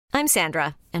I'm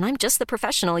Sandra, and I'm just the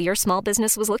professional your small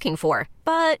business was looking for.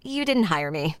 But you didn't hire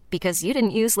me because you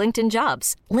didn't use LinkedIn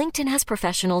Jobs. LinkedIn has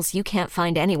professionals you can't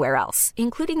find anywhere else,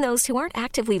 including those who aren't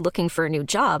actively looking for a new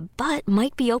job, but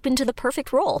might be open to the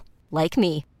perfect role, like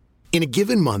me. In a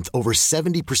given month, over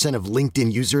 70% of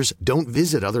LinkedIn users don't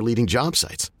visit other leading job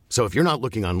sites. So if you're not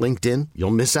looking on LinkedIn,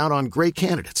 you'll miss out on great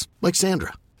candidates like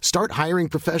Sandra. Start hiring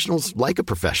professionals like a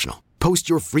professional. Post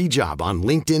your free job on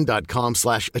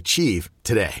linkedin.com/achieve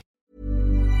today.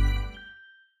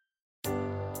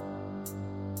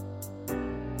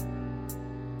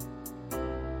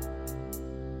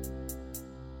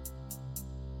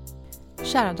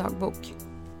 Kära dagbok.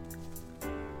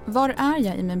 Var är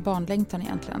jag i min barnlängtan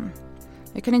egentligen?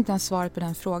 Jag kan inte ens svara på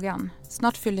den frågan.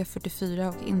 Snart fyller jag 44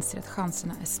 och inser att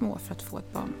chanserna är små för att få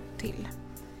ett barn till.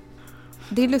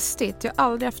 Det är lustigt, jag har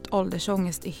aldrig haft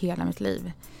åldersångest i hela mitt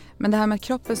liv. Men det här med att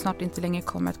kroppen snart inte längre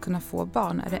kommer att kunna få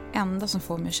barn är det enda som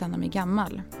får mig att känna mig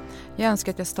gammal. Jag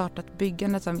önskar att jag startat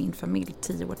byggandet av min familj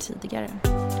 10 år tidigare.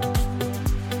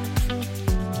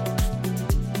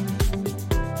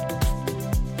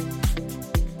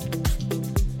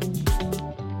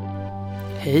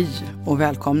 Hej och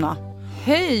välkomna.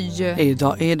 Hej!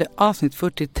 Idag är det avsnitt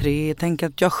 43. Tänk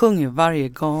att jag sjunger varje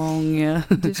gång.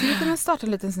 Du skulle kunna starta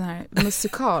en liten sån här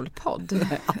musikalpodd.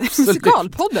 Nej, absolut.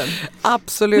 Musikalpodden?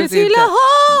 Absolut inte.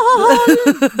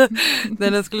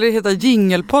 Nej, den skulle heta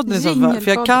Jingelpodden i så fall.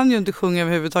 För jag kan ju inte sjunga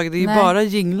överhuvudtaget. Det är ju bara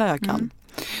jinglar jag kan.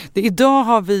 Idag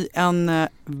har vi en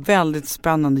väldigt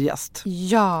spännande gäst.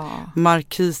 Ja.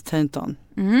 Marquise Tainton.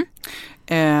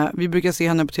 Vi brukar se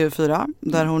henne på TV4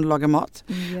 där hon lagar mat.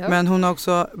 Yep. Men hon har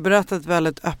också berättat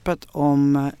väldigt öppet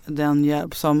om den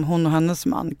hjälp som hon och hennes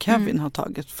man Kevin har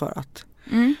tagit för att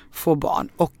få barn.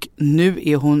 Och nu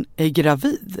är hon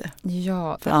gravid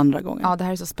för andra gången. Ja, det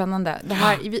här är så spännande. Det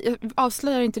här, vi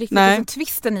avslöjar inte riktigt liksom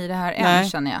twisten i det här än,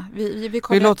 känner jag. Vi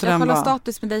kollar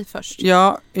status med dig först.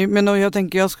 Ja, men jag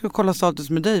tänker jag ska kolla status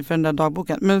med dig för den där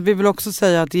dagboken. Men vi vill också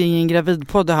säga att det är ingen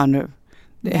gravidpodd det här nu.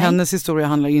 Hennes historia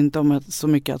handlar inte om så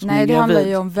mycket att hon är gravid. Nej, det handlar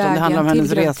ju om vägen det handlar om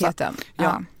hennes resa.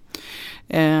 Ja.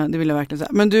 Det vill jag verkligen säga.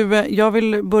 Men du, jag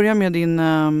vill börja med din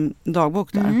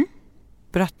dagbok där.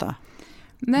 Berätta.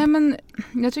 Nej, men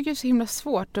jag tycker det är så himla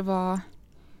svårt att vara...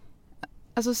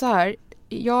 Alltså så här,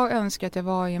 jag önskar att jag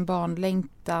var i en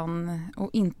barnlängtan och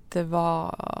inte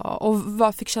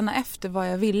fick känna efter vad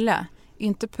jag ville.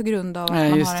 Inte på grund av att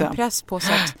man har en press på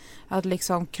sig att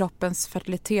liksom kroppens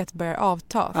fertilitet börjar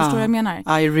avta. Förstår du vad jag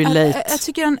menar? I relate. Jag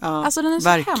tycker den är så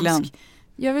verkligen hemsk.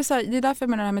 Jag vill säga, det är därför jag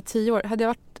menar det här med 10 år. Hade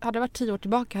jag varit 10 år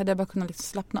tillbaka hade jag bara kunnat liksom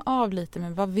slappna av lite.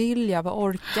 Men vad vill jag? Vad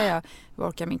orkar jag? Vad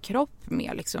orkar min kropp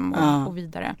med liksom, och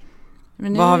vidare?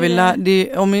 Men nu vad har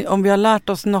vi om vi har lärt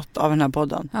oss något av den här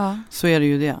podden så är det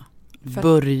ju det.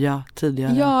 Börja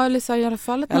tidigare. Ja, eller så i alla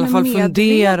fall att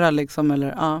fundera liksom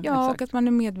eller och att man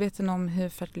är medveten om hur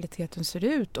fertiliteten ser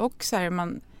ut och så här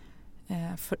man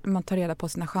tar reda på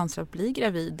sina chanser att bli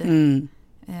gravid.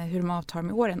 Hur de avtar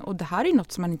med åren, och det här är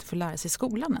något som man inte får lära sig i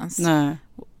skolan ens. Nej.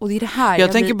 Och det är det här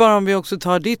jag tänker bara om vi också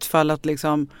tar ditt fall att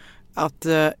liksom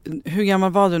hur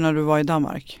gammal var du när du var i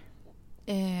Danmark?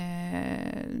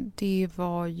 Det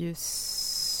var ju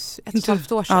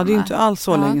 1,5 år sedan. Ja, det är inte alls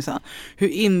så länge sedan. Hur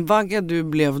invaggad du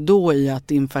blev då i att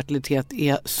din fertilitet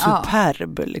är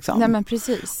superb liksom. Nej, men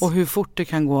precis. Och hur fort det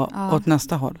kan gå åt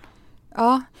nästa håll.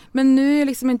 Ja, men nu är jag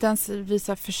liksom inte ens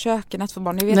visa försöken att få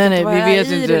barn. Jag vet inte vad jag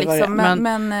är i det liksom.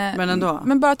 Men ändå.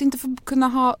 Men bara att inte få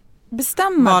kunna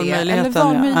bestämma det. Eller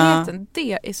valmöjligheten.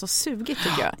 Det är så sugigt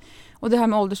tycker jag. Och det här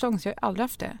med åldersångest, jag har aldrig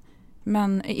haft det.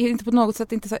 Men är inte på något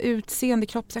sätt inte så utseende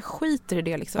kropp, så jag skiter i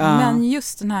det liksom. Men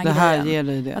just den här grejen. Ger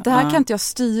dig det. Att det här kan inte jag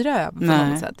styra över på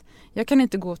något sätt. Jag kan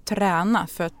inte gå och träna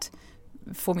för att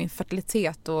få min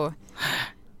fertilitet och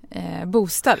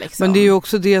boosta liksom. Men det är ju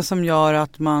också det som gör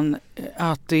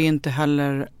att det inte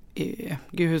heller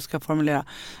gud hur ska jag formulera,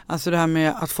 alltså det här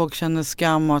med att folk känner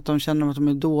skam och att de känner att de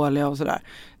är dåliga och sådär,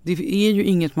 det är ju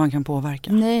inget man kan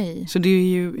påverka. Nej. Så det är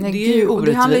ju orättvist. Och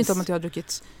det handlar inte om att jag har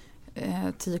druckit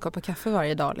 10 koppar kaffe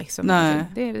varje dag liksom. Nej.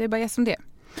 Det är bara som det.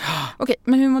 Okej,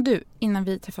 men hur mår du innan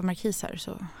vi träffar Marquise här?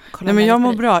 Så nej, men jag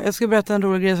mår bra. Jag ska berätta en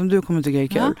rolig grej som du kommer tycka är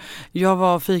kul. Jag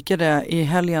var och fikade i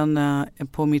helgen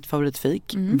på mitt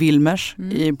favoritfik, Wilmers,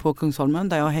 på Kungsholmen,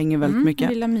 där jag hänger väldigt mycket.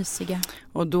 Lilla mysiga.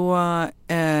 Och då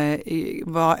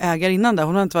var ägarinnan där.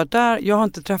 Hon har inte varit där. Jag har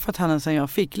inte träffat henne sedan jag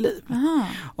fick liv. Aha.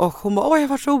 Och hon bara, jag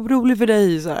var så orolig för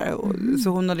dig. Så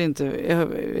hon hade inte,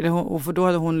 och för då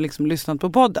hade hon liksom lyssnat på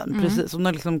podden. Precis, hon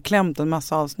hade liksom klämt en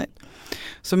massa avsnitt.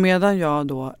 Så medan jag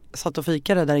då satt och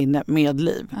fikade där inne med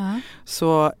Liv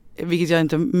så vilket jag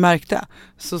inte märkte,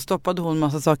 så stoppade hon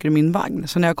massa saker i min vagn.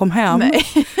 Så när jag kom hem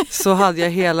så hade jag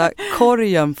hela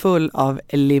korgen full av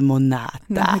limonata.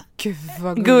 Nej, gud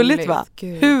vad gulligt va?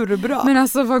 Gud. Hur bra? Men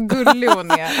alltså vad gullig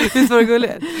hon är. Visst var det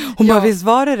gulligt? Hon bara, visst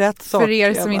var det rätt sak? För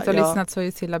er som inte har lyssnat så är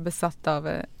ju Silla besatt av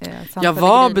San jag Pellegrino.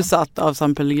 var besatt av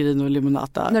San Pellegrino och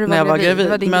limonata när jag var gravid. Det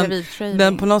var din men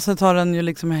den på något sätt har den ju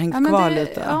liksom hängt kvar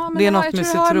lite. Ja, men det är något med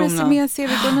citronen. Jag tror det har med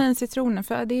serotonin, citronen.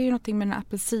 För det är ju någonting med den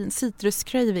apelsin,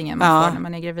 citruscravingen man får när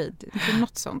man är gravid. Det är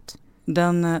något sånt.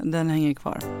 Den hänger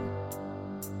kvar.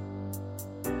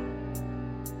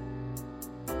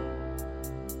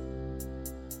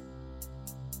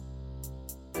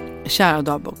 Kära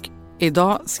dagbok,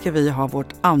 idag ska vi ha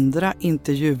vårt andra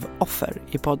intervjuoffer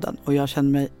i podden och jag känner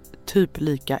mig typ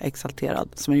lika exalterad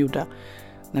som jag gjorde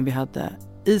när vi hade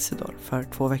Isidor för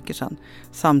 2 veckor sedan.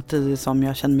 Samtidigt som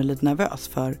jag känner mig lite nervös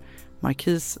för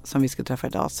Marquise som vi ska träffa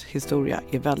idags historia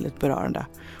är väldigt berörande.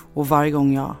 Och varje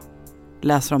gång jag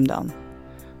läser om den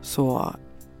så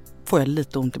får jag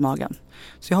lite ont i magen.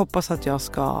 Så jag hoppas att jag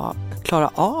ska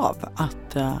klara av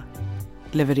att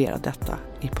leverera detta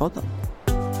i podden.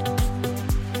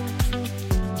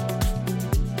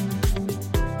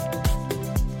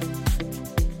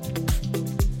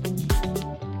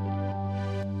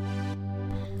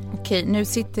 Okej, nu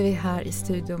sitter vi här i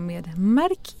studion med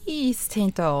Marquise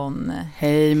Tainton.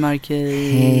 Hej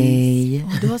Marquise. Hej.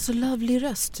 Du har så lovlig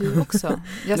röst du också.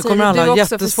 Jag kommer alla ha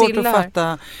jättesvårt att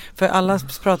fatta. För alla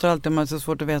pratar alltid om att det är så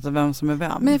svårt att veta vem som är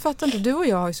vem. Men jag fattar inte, du och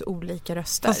jag har ju så olika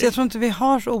röster. Fast jag tror inte vi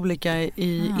har så olika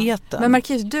i eten. Men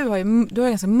Marquise, du har en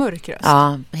ganska mörk röst.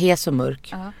 Ja, hes och mörk.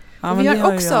 Ja. Ja, och vi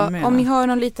har också, om ni hör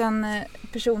någon liten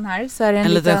person här så är det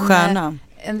en liten stjärna.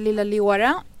 En lilla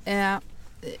Leora.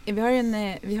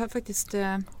 Vi har faktiskt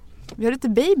vi har lite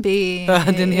baby. Det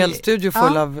är en hel studio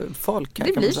full av folk.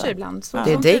 Det blir så ibland. Så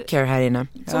det är daycare här inne.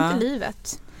 Sånt är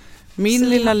livet. Min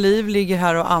lilla Liv ligger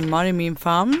här och ammar i min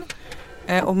famn.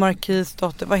 Och Marquise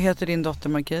dotter, vad heter din dotter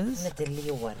Marquise? Hon heter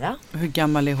Leora. Hur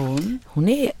gammal är hon? Hon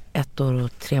är 1 år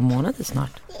och 3 månader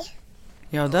snart.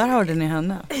 Ja, där hörde ni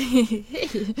henne.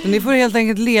 Så ni får helt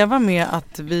enkelt leva med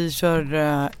att vi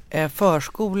kör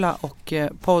förskola och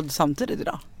podd samtidigt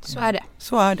idag. Så är det.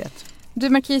 Så är det. Du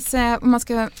Marquise, om man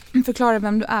ska förklara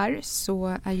vem du är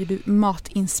så är ju du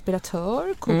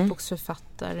matinspiratör,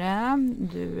 kokboksförfattare.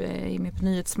 Du är med på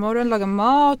Nyhetsmorgon, lagar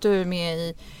mat, du är med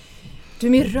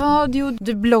i radio,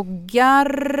 du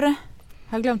bloggar.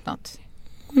 Har jag glömt något?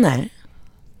 Nej,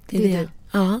 det är det. Du.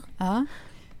 Ja.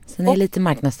 Sen är jag lite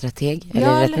marknadsstrateg,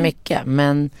 eller rätt mycket.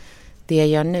 Men det jag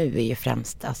gör nu är ju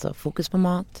främst alltså, fokus på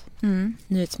mat,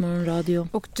 Nyhetsmorgon, radio.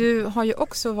 Och du har ju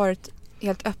också varit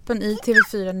helt öppen i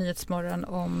TV4 Nyhetsmorgon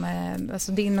om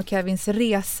alltså din och Kevins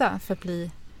resa för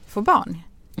att få barn.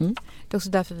 Det är också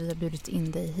därför vi har bjudit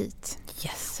in dig hit.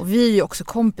 Yes. Och vi är ju också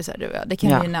kompisar du och jag, det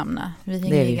kan vi ju nämna. Vi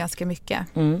hänger ju ganska mycket.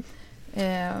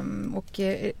 Och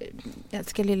jag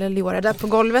älskar lilla Leora där på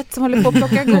golvet som håller på att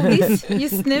plocka godis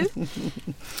just nu.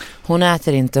 Hon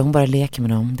äter inte, hon bara leker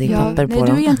med dem. Det är papper på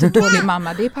dem. Nej, du är inte dålig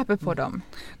mamma, det är papper på dem.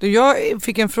 Jag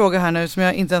fick en fråga här nu som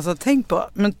jag inte ens har tänkt på.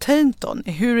 Men Tainton,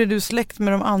 hur är du släkt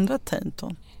med de andra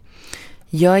Tainton?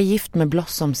 Jag är gift med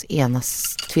Blossoms ena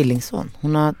tvillingson.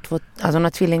 Hon har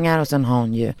tvillingar och sen har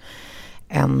hon ju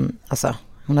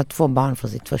hon har 2 barn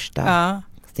från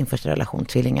sin första relation,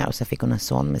 tvillingar, och så fick hon en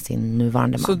son med sin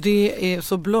nuvarande man.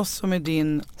 Så Blossom är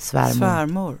din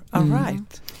svärmor. All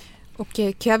right. Och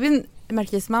Kevin,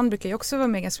 Marquis man, brukar ju också vara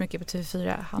med ganska mycket på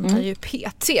TV4. Han är ju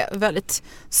PT, väldigt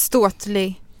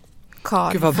ståtlig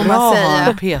karl. Gud vad bra att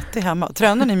ha PT hemma.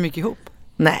 Tränar ni mycket ihop?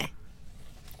 Nej.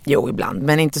 Jo, ibland,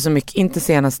 men inte så mycket. Inte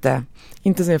sen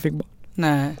jag fick barn.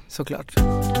 Nej, såklart.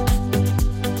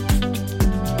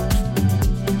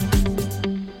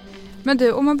 Men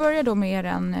du, om man börjar då med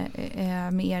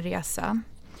er resa.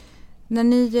 När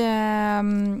ni...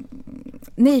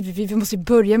 vi måste ju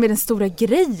börja med den stora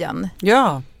grejen.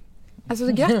 Ja. Alltså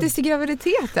grattis till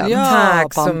graviditeten. Ja,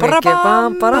 tack så mycket.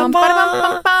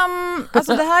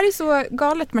 Alltså det här är så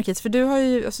galet Marquise, för du har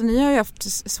ju, alltså, ni har ju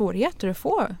haft svårigheter att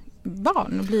få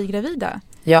barn och bli gravida.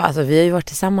 Ja, alltså vi har ju varit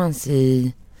tillsammans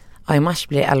i mars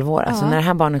blir 11 år. Alltså när det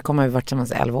här barnet kommer har vi varit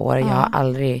tillsammans i 11 år. Jag har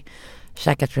aldrig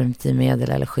käkat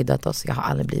preventivmedel eller skyddat oss. Jag har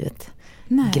aldrig blivit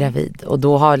gravid. Och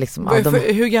då har liksom...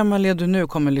 Hur gammal är du nu,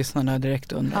 kommer lyssnarna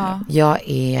direkt under? Ja. Jag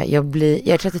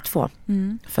är 32.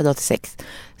 Född 86.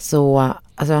 Så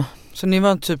alltså... Så du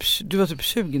var typ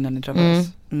 20 när ni träffades?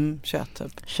 21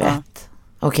 typ. 21. Ja.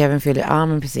 Och Kevin fyllde,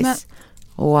 men precis.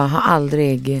 Och har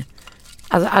aldrig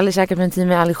käkat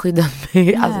preventivmedel, aldrig skyddat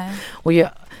mig. Och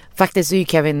faktiskt är ju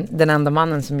Kevin den enda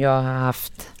mannen som jag har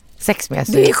haft sex med.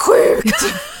 Det är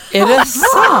sjukt! Är det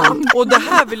sant? Och det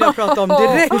här vill jag prata om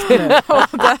direkt nu.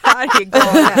 Det här är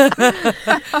galet.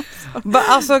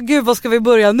 Alltså gud, vad ska vi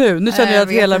börja nu? Nu känner jag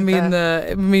att hela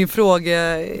min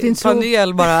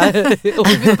frågepanel bara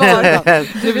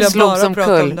nu vill jag bara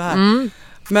prata om det här.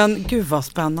 Men gud vad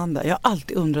spännande. Jag har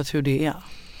alltid undrat hur det är.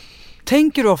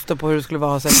 Tänker du ofta på hur det skulle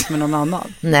vara att ha sex med någon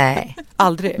annan? Nej.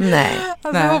 Aldrig? Nej.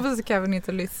 Alltså, jag hoppas att Kevin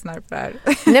inte lyssnar på det här.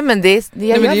 Nej, men det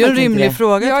är ju en rimlig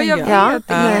fråga. Ja, jag vet. Ja.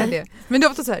 Det. Men det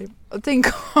är ofta så här, tänk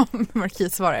om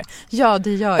Marquis svarar, ja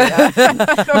det gör jag.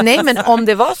 Nej, men om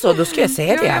det var så, då skulle jag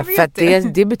säga det. För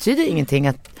att det betyder ingenting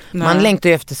att man längtar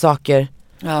ju efter saker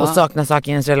och saknar saker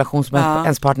i ens relation som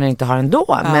ens partner inte har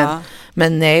ändå.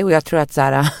 Men nej, och jag tror att så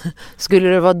här, skulle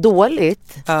det vara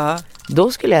dåligt,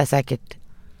 då skulle jag säkert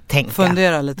tänka.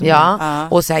 Fundera lite. Ja,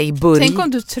 och så här i början. Tänk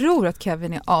om du tror att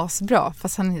Kevin är asbra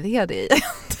fast han inte är det.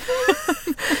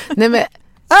 Nej men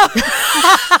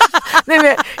nej,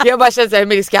 men jag bara känner såhär,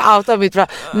 men ska jag outa mitt bra.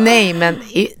 Nej, men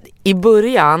i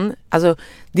början, alltså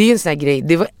det är ju en sån här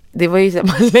grej. Det var ju så,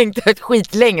 man längtade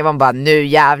skitlänge. Man bara, nu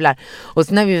jävlar. Och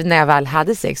så när jag väl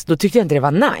hade sex, då tyckte jag inte det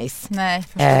var nice. Nej,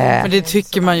 men det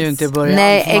tycker man ju inte i början.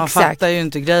 Nej, man exakt. fattar ju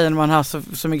inte grejen. Man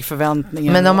har så mycket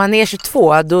förväntningar. Men om man är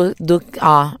 22, då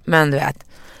ja, men du vet.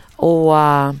 Och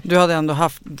du hade ändå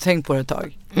tänkt på det ett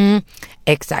tag.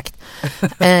 Exakt.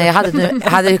 Jag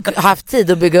hade haft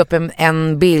tid att bygga upp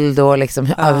en bild och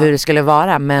liksom av hur det skulle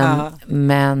vara,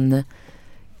 men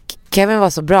Kevin var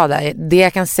så bra där. Det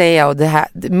jag kan säga, och det här,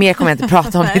 mer kommer jag inte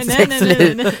prata om mitt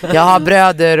sexliv. Jag har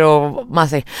bröder och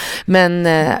massor. Men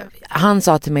han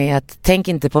sa till mig att tänk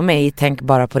inte på mig, tänk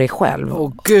bara på dig själv.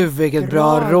 Åh gud, vilket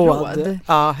bra råd.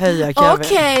 Ja, heja Kevin.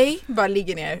 Okej. Bara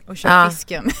ligger ner och kör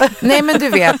fisken. Nej, men du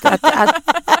vet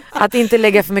att inte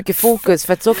lägga för mycket fokus,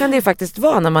 för att så kan det ju faktiskt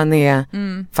vara när man är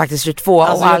faktiskt 22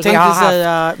 alltså, och aldrig har haft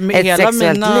ett hela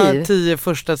sexuellt mina liv. 10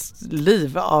 första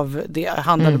liv av det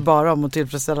handlade bara om att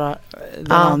tillfredsställa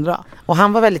den andra. Och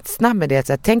han var väldigt snabb med det,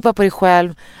 så att tänk bara på dig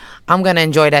själv. I'm gonna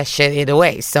enjoy that shit either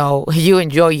way. So you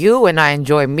enjoy you and I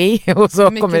enjoy me. Och så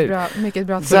mycket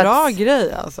bra. Bra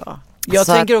grej alltså. Jag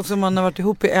tänker också, om man har varit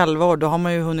ihop i 11 år, då har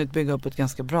man ju hunnit bygga upp ett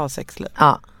ganska bra sexliv.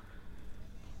 Ja.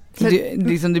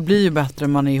 Det blir ju bättre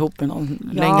om man är ihop med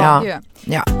någon länge.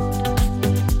 Ja.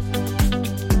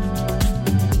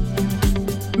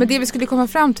 Men det vi skulle komma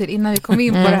fram till innan vi kom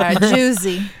in på det här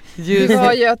juicy. Det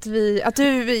var ju att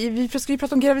vi skulle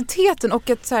prata om graviditeten och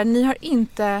att så här,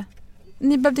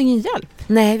 ni behövde ingen hjälp.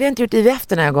 Nej, vi har inte gjort IVF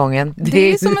den här gången.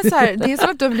 Det är som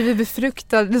att du har blivit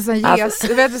befruktad. Vad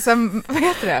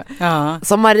heter det? Ja.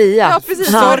 Som Maria. Ja,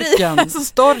 precis.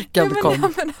 Storken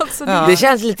kom. Men alltså, det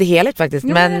känns lite heligt faktiskt.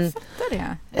 Men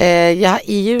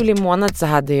i juli månad så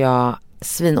hade jag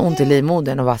svinont i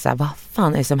livmodern och var så här, vad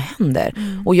fan är det som händer?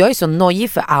 Och jag är så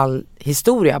nojig för all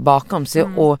historia bakom sig.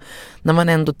 Och när man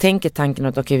ändå tänker tanken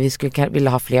att vi skulle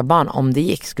vilja ha fler barn, om det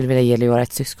gick, skulle vilja ge Leora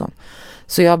ett syskon.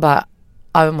 Så jag bara,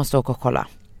 vi måste åka och kolla.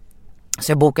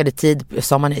 Så jag bokade tid.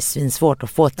 Sommaren är svinsvårt att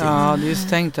få tid. Ja, det är ju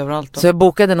stängt överallt då. Så jag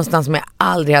bokade någonstans som jag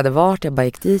aldrig hade varit. Jag bara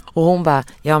gick dit. Och hon bara,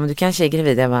 ja men du kanske är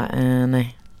gravid. Jag bara,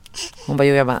 nej. Hon bara,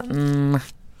 jo. Jag bara,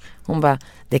 Hon bara,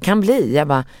 det kan bli. Jag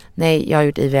bara, nej, jag har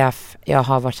gjort IVF. Jag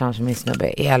har varit tillsammans med min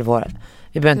snubbe i 11 år.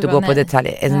 Vi behöver inte gå på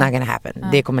detaljer. It's not gonna happen.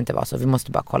 Det kommer inte vara så. Vi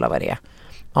måste bara kolla vad det är.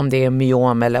 Om det är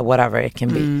myom eller whatever it can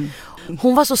be.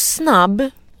 Hon var så snabb.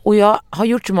 Och jag har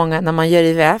gjort så många när man gör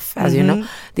IVF. Alltså, you know,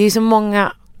 det är så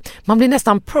många. Man blir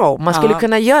nästan pro. Man skulle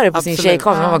kunna göra det på sin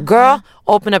tjejkompis. Man bara, girl,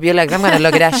 open up your legs. I'm gonna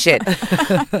look at that shit.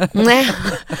 Nej.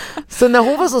 Så när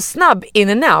hon var så snabb in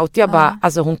and out. Jag bara,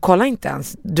 alltså hon kollar inte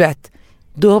ens. Du vet.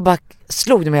 Då bara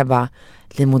slog det mig. Jag bara,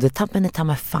 livmodertappen är ta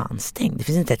mig fan stängd. Det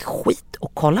finns inte ett skit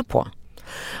att kolla på.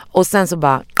 Och sen så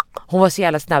bara, hon var så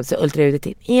jävla snabb så ultraljudade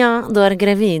till. Ja, då är det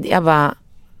gravid. Jag bara,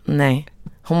 nej.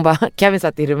 Hon bara, Kevin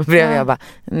satt i rummet bredvid. Jag bara,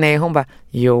 nej. Hon bara,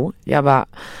 jo. Jag bara,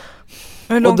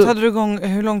 hur långt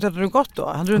hade du gått då?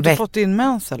 Hade du inte fått in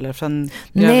mens eller?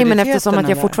 Nej, men eftersom att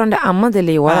jag fortfarande ammade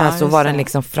Leora så var den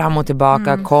liksom fram och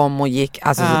tillbaka, kom och gick.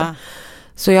 Alltså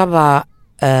så jag bara,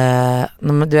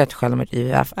 du vet själv om ett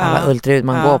IVF, alla ultraljud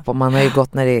man går på. Man har ju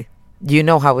gått när det, you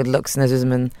know how it looks, när det är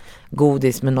som en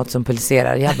godis med något som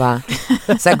pulserar. Jag bara,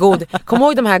 så här kom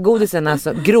ihåg de här godisarna,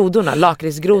 alltså, grodorna,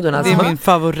 lakritsgrodorna. Det är min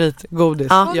favoritgodis.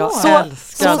 Jag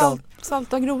älskar dem.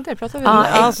 Salta grodor, pratar vi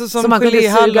alltså som man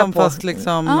geléhallon fast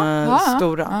liksom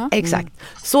stora. Exakt.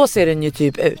 Så ser den ju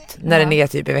typ ut när den är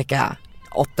typ i vecka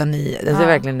 8-9. Den ser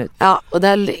verkligen ut. Ja, och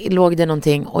där låg det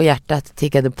någonting och hjärtat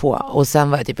tickade på. Och sen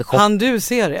var jag typ i chock. Han du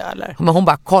ser det eller? Men hon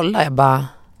bara, kolla. Jag bara,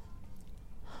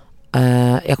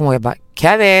 jag kommer ihåg, jag bara,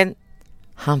 Kevin.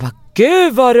 Han bara,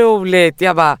 gud vad roligt.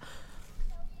 Jag bara,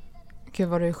 gud,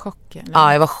 var du i chock? Eller?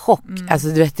 Ja, jag var chock. Alltså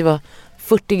du vet, det var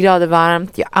 40 grader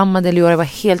varmt. Jag ammade Leora, jag var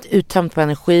helt uttömd på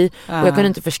energi. Och jag kunde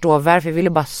inte förstå varför. Jag ville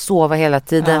bara sova hela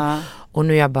tiden. Och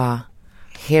nu jag bara...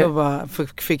 Jag bara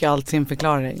fick allt sin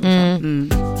förklaring. Liksom.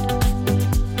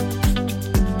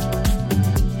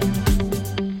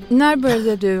 När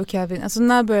började du och Kevin, alltså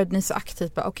när började ni så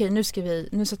aktivt bara, okej,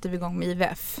 nu sätter vi igång med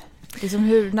IVF?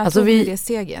 Liksom när tog ni det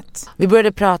steget? Vi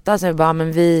började prata, så vi bara,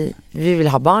 men vi vill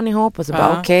ha barn ihop. Och så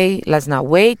bara, okej, let's not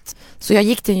wait. Så jag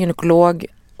gick till en gynekolog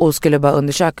och skulle bara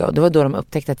undersöka. Och det var då de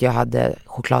upptäckte att jag hade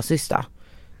chokladcysta.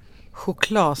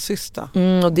 Chokladcysta?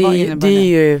 Och det är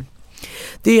ju...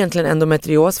 Det är egentligen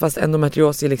endometrios, fast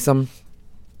endometrios är liksom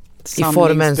i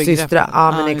formen systra.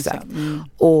 Ja, men exakt.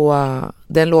 Och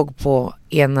den låg på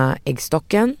ena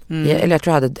äggstocken. Eller jag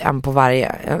tror jag hade en på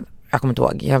varje. Jag kommer inte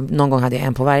ihåg. Någon gång hade jag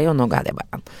en på varje och någon gång hade jag bara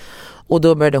en. Och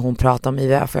då började hon prata om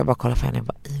IVF och jag bara kollade på henne och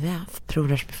bara,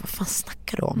 IVF? Vad fan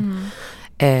snackar du om?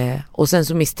 Och sen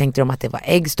så misstänkte de att det var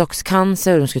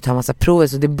äggstockscancer och de skulle ta en massa prover,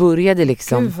 så det började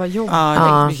liksom... Gud vad jobbigt.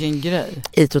 Vilken grej.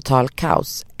 I total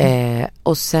kaos.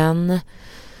 Och sen...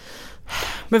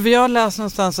 Men för jag har läst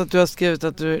någonstans att du har skrivit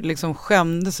att du liksom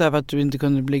skämdes över att du inte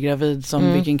kunde bli gravid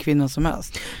som vilken kvinna som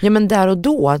helst. Ja, men där och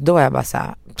då var jag bara så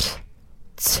här...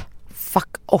 Fuck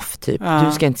off typ.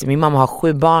 Du ska inte... Min mamma har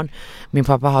 7 barn. Min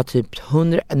pappa har typ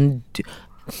 100...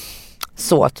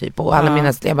 Så typ. Och alla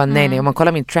mina... Jag bara nej. Om man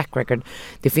kollar min track record,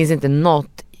 det finns inte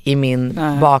något i min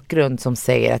bakgrund som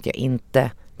säger att jag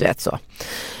inte... Du vet så.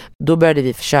 Då började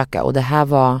vi försöka och det här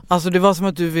var... Alltså det var som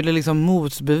att du ville liksom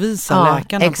motbevisa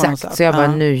läkarna exakt. På något sätt. Så jag bara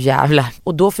nu jävlar.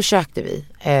 Och då försökte vi.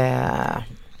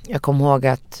 Jag kommer ihåg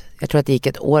att jag tror att det gick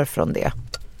ett år från det.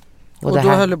 Och då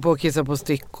höll du på att kissa på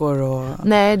stickor och...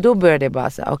 Nej, då började jag bara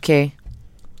säga okej,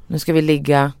 nu ska vi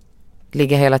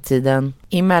ligga hela tiden.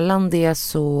 Emellan det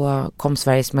så kom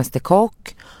Sveriges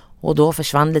Mästerkock och då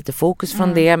försvann lite fokus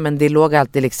från det, men det låg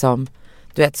alltid liksom,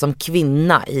 du vet, som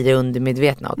kvinna i det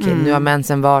undermedvetna. Okej, nu har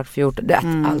mensen var 14, du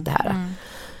vet, allt det här.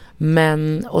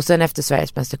 Men, och sen efter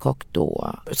Sveriges Mästerkock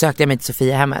då sökte jag mig till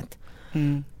Sofiahemmet.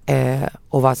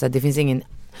 Och var så här, det finns ingen...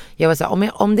 Jag var så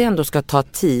här, om det ändå ska ta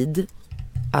tid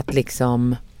att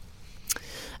liksom...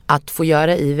 Att få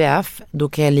göra IVF, då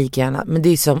kan jag lika gärna... Men det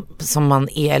är som man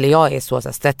är, eller jag är så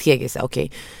strategiskt.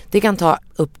 Okej, det kan ta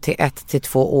upp till 1 till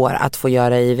 2 år att få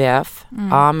göra IVF.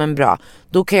 Ja, men bra.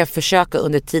 Då kan jag försöka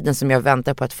under tiden som jag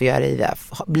väntar på att få göra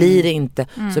IVF. Blir det inte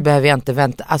så behöver jag inte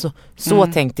vänta. Alltså, så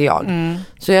tänkte jag.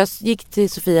 Så jag gick till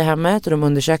Sofiahemmet och de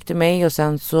undersökte mig. Och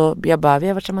sen så, jag bara, vi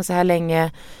har varit samman så här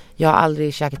länge. Jag har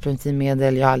aldrig käkat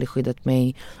preventivmedel. Jag har aldrig skyddat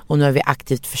mig. Och nu har vi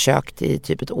aktivt försökt i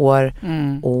typ ett år.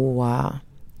 Och...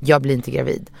 jag blir inte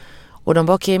gravid. Och de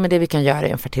var okej, men det vi kan göra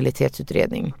är en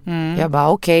fertilitetsutredning. Jag bara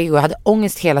okej, och jag hade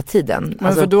ångest hela tiden. Men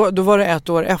alltså, för då var det 1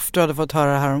 år efter du hade fått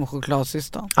höra det här om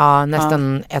chokladsystan. Ja,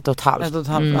 nästan 1,5.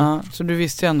 1,5, ja. Så du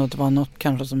visste ju ändå att det var något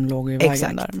kanske som låg i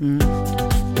vägen där.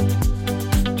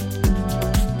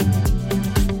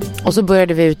 Och så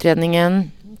började vi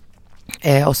utredningen.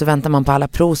 Och så väntar man på alla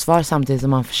provsvar samtidigt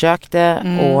som man försökte.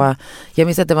 Och jag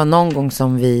minns att det var någon gång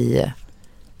som vi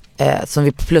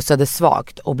plussade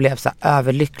svagt och blev så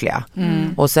överlyckliga.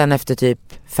 Och sen efter typ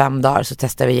 5 dagar så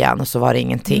testade vi igen och så var det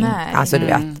ingenting. Nej. Alltså du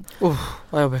vet.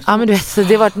 Vad jobbigt. Ja, men du vet, så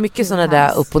det har varit mycket sådana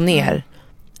där upp och ner.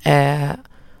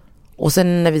 Och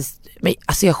sen när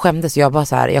alltså jag skämdes, jag bara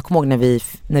så här, jag kommer ihåg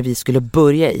när vi skulle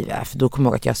börja IVF, då kommer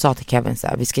jag ihåg att jag sa till Kevin så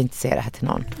här, vi ska inte säga det här till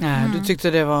någon. Nej, du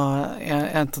tyckte det var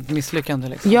ett misslyckande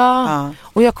liksom. Ja,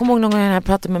 och jag kommer ihåg någon gång när jag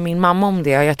pratade med min mamma om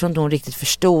det och jag tror inte hon riktigt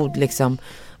förstod liksom.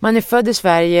 Man är född i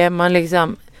Sverige, man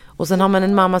liksom, och sen har man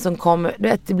en mamma som kommer, du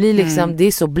vet, det blir liksom, det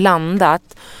är så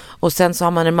blandat. Och sen så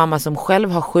har man en mamma som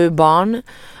själv har 7 barn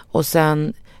och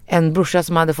sen en brorsa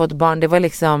som hade fått barn. Det var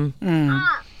liksom,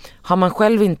 har man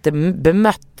själv inte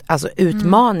bemött alltså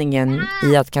utmaningen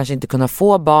i att kanske inte kunna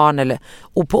få barn eller,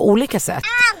 och på olika sätt.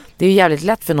 Det är ju jävligt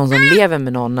lätt för någon som lever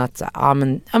med någon att ja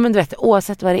men du vet,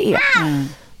 oavsett vad det är.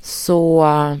 Så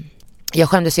jag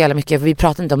skämdes så jävla mycket, för vi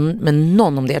pratade inte med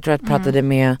någon om det. Jag tror att jag pratade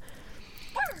med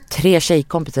 3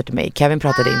 tjejkompisar till mig. Kevin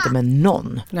pratade inte med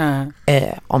någon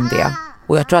om det.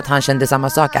 Och jag tror att han kände samma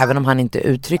sak, även om han inte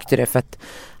uttryckte det, för att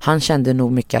han kände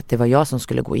nog mycket att det var jag som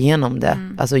skulle gå igenom det.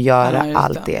 Alltså göra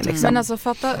allt det liksom. Men alltså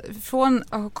fatta, från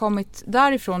att ha kommit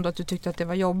därifrån då att du tyckte att det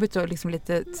var jobbigt och liksom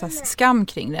lite så här skam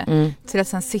kring det, till att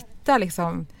sen sitta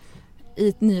liksom i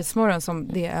ett Nyhetsmorgon som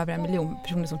det är över 1 miljon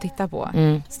personer som tittar på.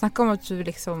 Snacka om att du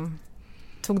liksom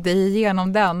tog dig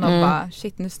igenom den och bara,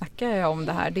 shit, nu snackar jag om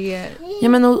det här. Ja,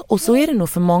 men och så är det nog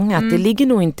för många, att det ligger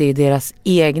nog inte i deras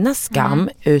egna skam,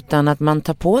 utan att man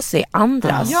tar på sig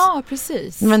andras. Ja,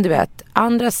 precis. Men du vet,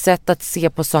 andras sätt att se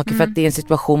på saker för att det är en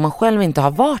situation man själv inte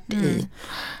har varit i.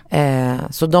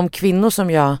 Så de kvinnor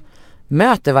som jag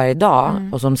möter varje dag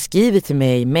och som skriver till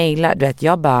mig, mejlar, du vet,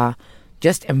 jag bara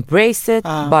just embrace it,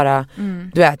 bara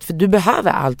du vet, för du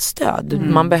behöver allt stöd.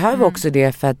 Man behöver också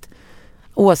det, för att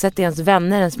oavsett ens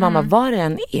vänner, ens mamma, vad det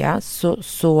än är,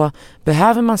 så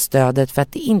behöver man stödet för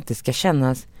att det inte ska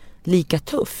kännas lika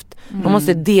tufft. Man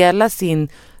måste dela sin,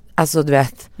 alltså du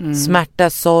vet, smärta,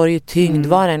 sorg, tyngd,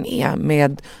 vad den är,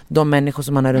 med de människor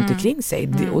som man har runt omkring sig.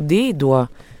 Och det är då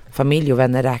familj och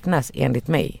vänner räknas, enligt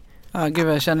mig. Ja, gud,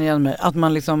 jag känner igen mig. Att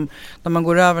man liksom, när man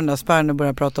går över den där spärren och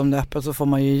börjar prata om det öppet, så får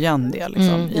man ju igen det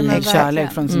liksom, i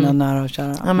kärlek från sina nära och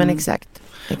kära. Ja, men exakt.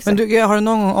 Men har du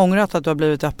någon gång ångrat att du har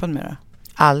blivit öppen med det?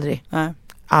 Aldrig. Nej.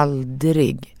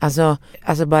 Aldrig.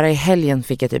 Alltså bara i helgen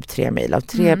fick jag typ 3 mejl av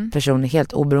 3 personer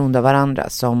helt oberoende av varandra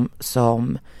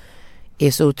som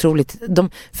är så otroligt.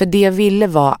 För det jag ville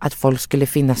var att folk skulle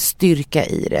finna styrka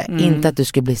i det. Inte att du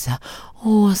skulle bli så här,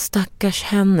 åh stackars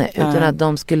henne. Utan att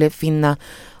de skulle finna,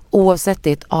 oavsett det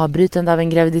är ett avbrytande av en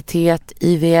graviditet,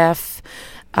 IVF,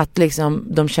 att liksom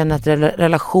de känner att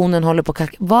relationen håller på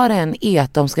vad det än är,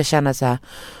 att de ska känna så här,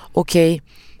 okej,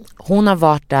 hon har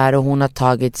varit där och hon har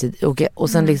tagit sitt, och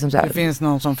sen liksom så här, det finns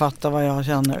någon som fattar vad jag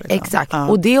känner liksom. Exakt,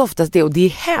 och det är oftast det, och det är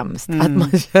hemskt att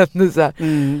man känner så här,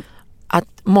 att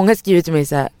många skriver till mig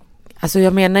så här, alltså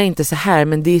jag menar inte så här,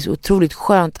 men det är så otroligt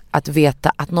skönt att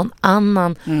veta att någon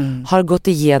annan har gått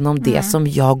igenom det som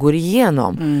jag går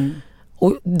igenom.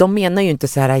 Och de menar ju inte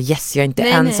så här, yes, jag är inte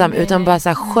ensam, utan bara så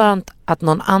här, skönt att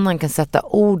någon annan kan sätta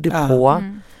ord på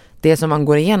det som man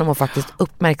går igenom och faktiskt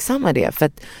uppmärksamma det. För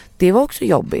att det var också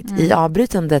jobbigt i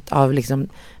avbrytandet av liksom,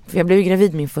 för jag blev ju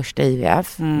gravid min första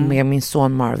IVF med min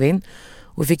son Marvin,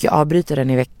 och fick ju avbryta den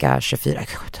i vecka 24.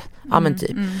 Ja men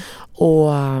typ.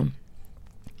 Och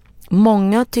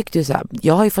många tyckte ju så här,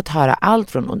 jag har ju fått höra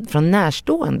allt från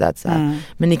närstående att så här,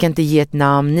 men ni kan inte ge ett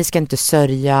namn, ni ska inte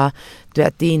sörja, du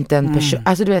vet, det är inte en person,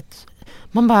 alltså du vet,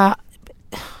 man bara,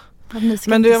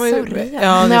 men du,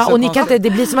 och ni kan inte, det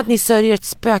blir som att ni sörjer ett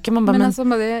spöke. Man bara, men alltså,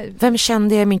 vem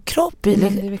kände jag i min kropp?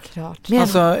 Men det är väl klart.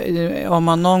 Alltså, om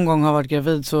man någon gång har varit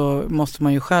gravid så måste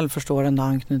man ju själv förstå den där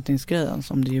anknytningsgrejen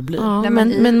som det ju blir. Ja,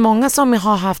 men många som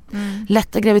har haft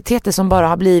lätta graviditeter som bara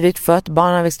har blivit fött,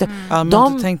 barn har växt upp,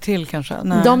 de inte tänkt till kanske.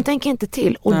 Nej. De tänker inte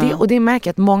till. Och det märker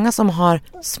jag att många som har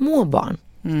små barn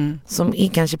som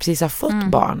kanske precis har fått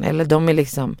barn, eller de är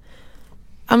liksom,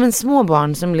 ja men små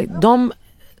barn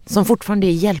som fortfarande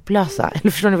är hjälplösa.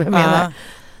 Eller förstår ni vad jag menar?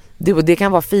 Det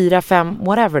kan vara 4, 5,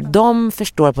 whatever. De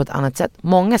förstår på ett annat sätt.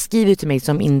 Många skriver till mig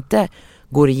som inte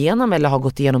går igenom eller har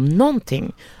gått igenom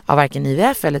någonting av varken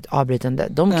IVF eller ett avbrytande.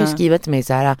 De kan skriva till mig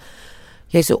så här,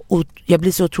 jag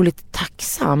blir så otroligt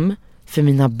tacksam för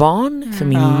mina barn, för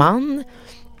min man,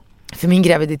 för min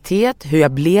graviditet, hur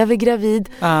jag blev gravid.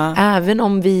 Även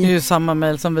om vi... Det är ju samma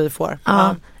mejl som vi får.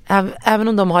 Även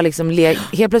om de har liksom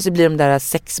helt plötsligt blir de där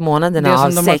 6 månaderna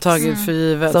av sex. Det som de har tagit för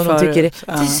givet som de tycker det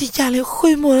är så jävla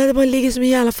 7 månader, man ligger som en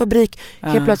jävla fabrik.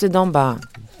 Helt plötsligt de bara,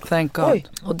 thank God. Oj.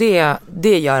 Och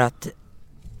det gör att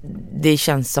det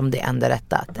känns som det enda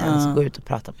rätta att ens gå ut och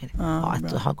prata med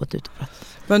det. Att ha gått ut och pratat.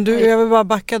 Men du, jag vill bara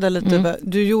backa där lite.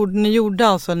 Ni gjorde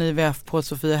alltså en IVF på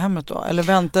Sofiahemmet då? Eller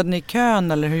väntade ni i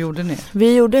kön, eller hur gjorde ni?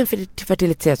 Vi gjorde en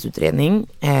fertilitetsutredning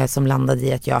som landade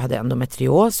i att jag hade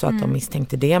endometrios, så att de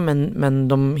misstänkte det, men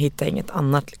de hittade inget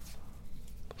annat.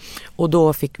 Och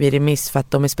då fick vi remiss för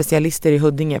att de är specialister i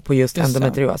Huddinge på just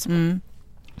endometrios.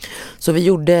 Så vi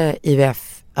gjorde IVF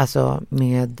alltså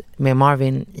med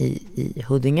Marvin i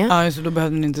Huddinge. Ja, så då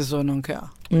behövde ni inte så någon kö?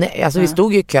 Nej, alltså vi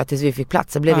stod ju i kö tills vi fick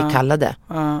plats. Så blev vi kallade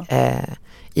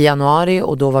i januari,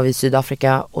 och då var vi i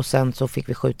Sydafrika, och sen så fick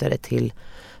vi skjuta det till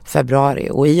februari.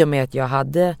 Och i och med att jag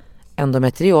hade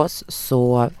endometrios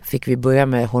så fick vi börja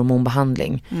med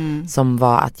hormonbehandling som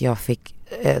var att jag fick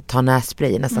ta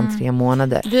nässpray i nästan 3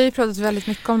 månader. Vi har ju pratat väldigt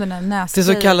mycket om den här nässpray.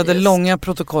 Det så kallade långa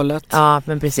protokollet. Ja,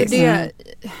 men precis.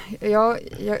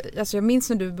 Jag minns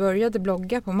när du började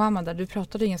blogga på Mamma där du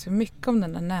pratade ganska mycket om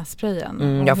den där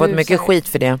nässprayen. Jag har fått mycket skit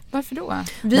för det. Varför då?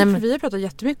 Vi har pratat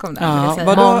jättemycket om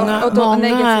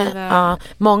det.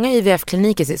 Många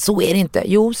IVF-kliniker säger, så är det inte.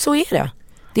 Jo, så är det.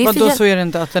 Vadå, så är det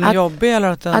inte att den är jobbig eller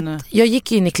att den... Jag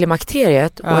gick in i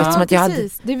klimakteriet och eftersom att jag hade...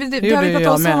 Det har vi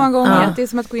pratat om så många gånger, att det är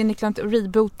som att gå in i och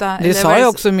reboota. Det sa jag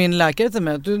också min läkare till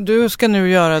mig. Du ska nu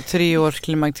göra 3 års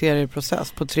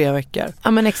klimakterieprocess på 3 veckor.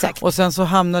 Ja, men exakt. Och sen så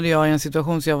hamnade jag i en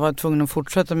situation så jag var tvungen att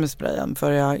fortsätta med sprayen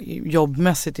för jag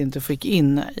jobbmässigt inte fick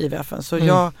in IVF:en. Så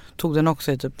jag tog den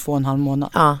också i typ 2,5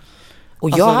 månader. Ja. Och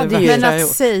jag alltså, hade ju... Men att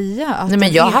säga att... Nej,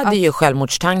 men jag hade ju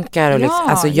självmordstankar och liksom,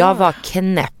 alltså jag var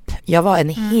knäpp. Jag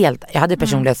var jag hade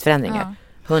personlighetsförändringar.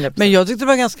 100%. Men jag tyckte det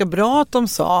var ganska bra att de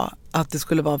sa att det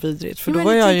skulle vara vidrigt. För då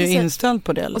var jag ju inställd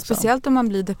på det. Liksom. Och speciellt om man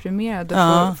blir deprimerad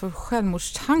och får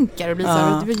självmordstankar. Och blir så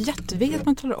här, det var jätteviktigt att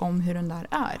man talar om hur den där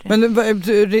är.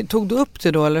 Men tog du upp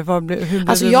det då? Eller hur blev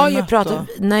alltså jag har ju pratat,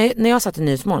 när jag satt i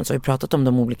Nyhetsmorgon så har jag pratat om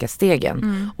de olika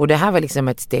stegen. Och det här var liksom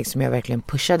ett steg som jag verkligen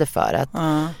pushade för. Att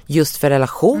just för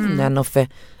relationen och för...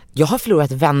 Jag har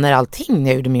förlorat vänner allting när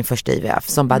jag gjorde min första IVF.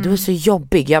 Som bara, du är så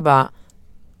jobbig. Jag bara,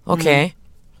 okej.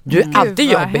 Du är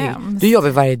alltid jobbig. Hemskt. Du är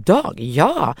jobbig varje dag.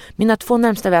 Ja, mina 2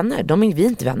 närmsta vänner, vi är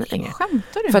inte vänner längre.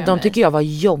 Skämtar du för att de mig? tycker jag var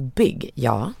jobbig.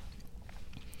 Ja.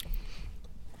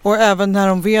 Och även när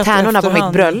de vet tärnorna på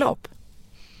mitt bröllop.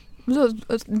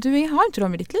 Du har inte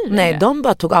dem i ditt liv? Nej, längre? de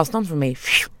bara tog avstånd från mig.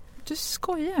 Du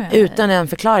skojar med Utan en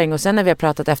förklaring. Och sen när vi har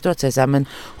pratat efteråt så är det så här, men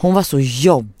hon var så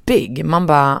jobbig. Man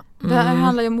bara... Det här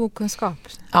handlar ju om okunskap.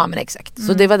 Ja, men exakt.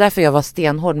 Så det var därför jag var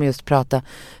stenhård med just att prata.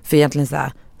 För egentligen så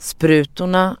här,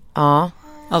 sprutorna, ja.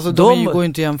 Alltså de går ju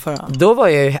inte att jämföra. Då var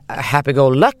jag ju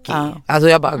happy-go-lucky. Alltså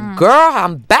jag bara, girl,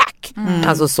 I'm back.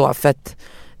 Alltså så, för att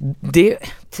det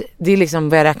är liksom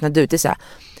vad jag räknade ut. Det är så här,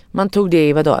 man tog det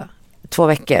i vadå? 2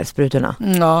 veckor, sprutorna.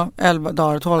 Ja, 11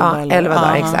 dagar, 12 dagar. Ja, 11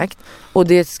 dagar, exakt. Och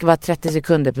det ska vara 30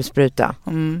 sekunder per spruta.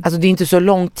 Alltså det är inte så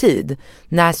lång tid.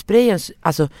 När sprayen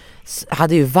alltså,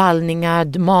 hade ju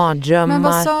vallningar, mardrömmar.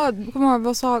 Men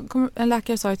vad sa en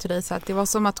läkare sa ju till dig så att det var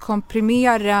som att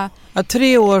komprimera... Ja,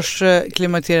 3 års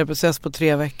klimakterieprocess på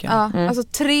 3 veckor. Ja, alltså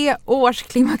 3 års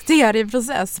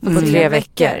klimakterieprocess på 3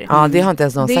 veckor. Ja, det har inte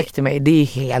ens någon sagt till mig. Det är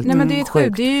helt nej, men det är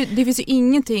sjukt. Det finns ju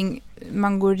ingenting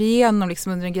man går igenom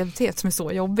liksom under en graviditet som är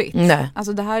så jobbigt. Nej.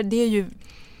 Alltså det är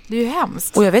ju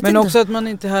hemskt. Och jag vet men inte. Också att man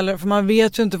inte heller, för man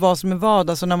vet ju inte vad som är vad.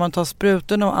 Alltså när man tar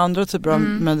sprutor och andra typer av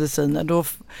mediciner,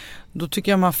 då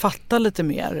tycker jag man fattar lite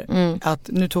mer att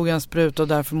nu tog jag en spruta och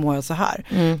därför mår jag så här.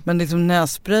 Men liksom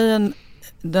nässprayen,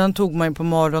 den tog man ju på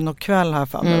morgon och kväll här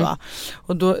för mig, va?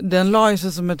 Och då, den la ju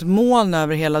sig som ett moln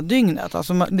över hela dygnet.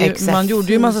 Alltså man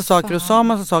gjorde ju massa saker och sa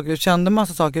massa saker och kände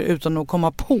massa saker utan att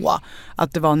komma på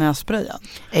att det var nässprayen.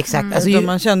 Exakt. Alltså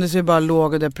man kände sig bara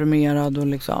låg och deprimerad och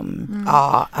liksom...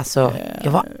 Ja, alltså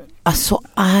jag var så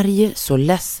arg, så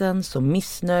ledsen, så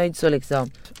missnöjd, så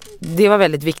liksom... Det var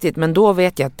väldigt viktigt, men då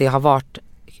vet jag att det har varit...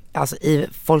 Alltså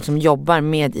folk som jobbar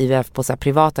med IVF på så här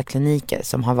privata kliniker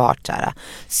som har varit så här,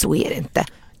 så är det inte.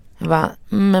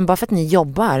 Men bara för att ni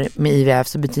jobbar med IVF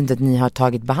så betyder inte att ni har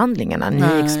tagit behandlingarna. Ni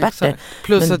är experter. Exakt.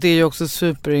 Plus att det är ju också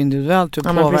superindividuellt hur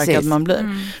påverkad man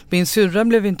blir. Min syrra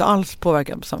blev inte alls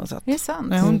påverkad på samma sätt. Det är sant.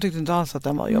 Nej, hon tyckte inte alls att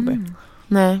den var jobbig.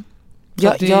 Nej.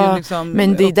 Liksom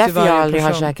men det är därför jag aldrig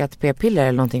har käkat p-piller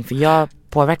eller någonting. För jag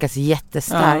påverkas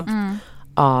jättestarkt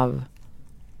av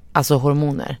alltså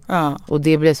hormoner. Ja. Och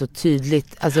det blev så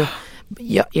tydligt. Alltså,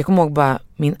 jag kommer ihåg bara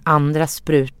min andra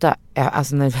spruta.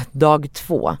 Alltså när det var dag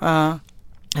 2.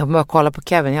 Jag bara kolla på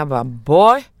Kevin. Jag bara,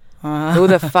 boy, who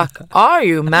the fuck are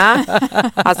you, man?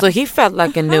 Alltså he felt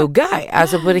like a new guy.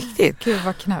 Alltså på riktigt. Gud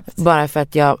vad knäppt. Bara för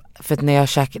att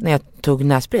när jag tog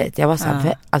nässprayet, jag var så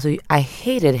här, alltså I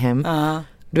hated him.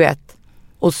 Du vet.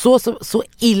 Och så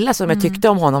illa som jag tyckte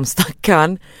om honom,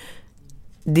 stackarn.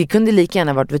 Det kunde lika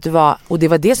gärna varit, vet du vad, och det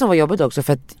var det som var jobbigt också,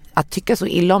 för att tycka så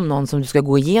illa om någon som du ska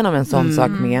gå igenom en sån sak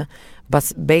med,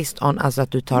 based on alltså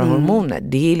att du tar hormoner,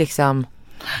 det är liksom...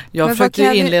 Jag försökte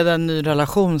inleda en ny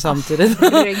relation samtidigt.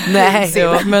 Nej.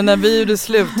 Så, men när vi gjorde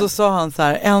slut då sa han så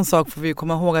här, en sak får vi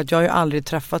komma ihåg, att jag har ju aldrig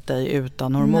träffat dig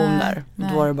utan hormoner. Nej.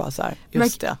 Då var det bara så här,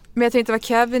 just det. Men jag tänkte, var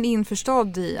Kevin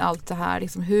införstådd i allt det här,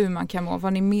 liksom hur man kan må?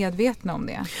 Var ni medvetna om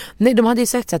det? Nej, de hade ju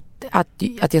sagt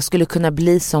att jag skulle kunna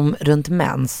bli som runt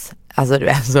mens. Alltså du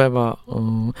vet, så jag bara...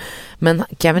 Men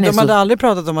Kevin de hade aldrig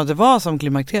pratat om att det var som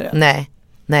klimakteriet? Nej.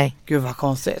 Gud vad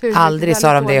konstigt. Aldrig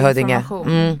sa de det i Huddinge.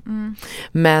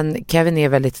 Men Kevin är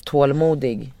väldigt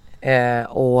tålmodig.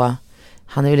 Och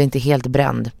han är väl inte helt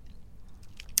bränd.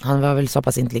 Han var väl så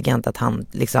pass intelligent att han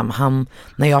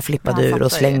när jag flippade ur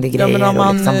och slängde grejer men om man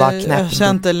och liksom var knäpp. Har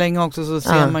känt det länge också så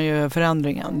ser man ju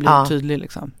förändringen blir tydlig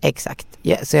liksom. Exakt.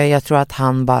 Så jag tror att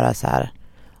han bara så här,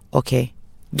 okej,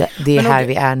 det är här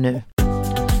vi är nu.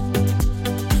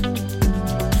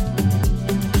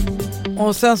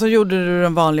 Och sen så gjorde du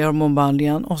den vanliga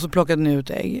hormonbehandlingen och så plockade ni ut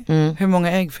ägg. Hur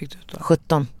många ägg fick du ut då?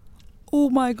 17.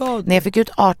 Oh my god. Nej, jag fick ut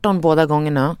 18 båda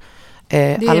gångerna.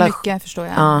 Det är mycket, förstår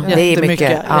jag. Ja, det är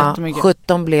mycket. Ja, 17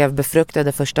 17 blev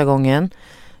befruktade första gången.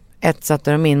 1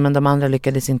 satte de in, men de andra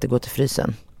lyckades inte gå till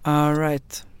frysen. All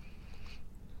right.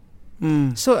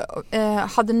 Så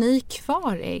hade ni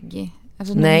kvar ägg?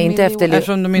 Alltså, nej, inte efter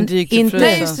eftersom de inte gick till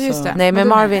frysen. Just det. Nej, med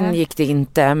Marvin gick det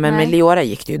inte. Men med Leora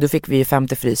gick det ju. Då fick vi ju 5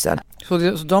 till frysen. Så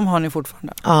de har ni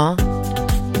fortfarande? Ja.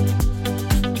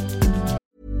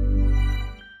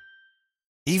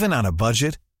 Even on a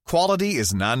budget, quality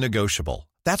is non-negotiable.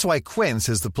 That's why Quince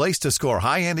is the place to score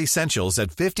high-end essentials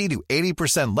at 50 to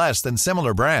 80% less than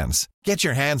similar brands. Get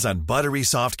your hands on buttery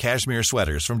soft cashmere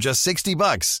sweaters from just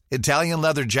 $60, Italian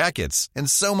leather jackets, and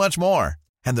so much more.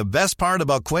 And the best part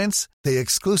about Quince, they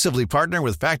exclusively partner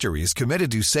with factories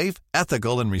committed to safe,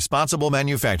 ethical, and responsible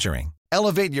manufacturing.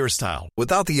 Elevate your style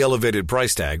without the elevated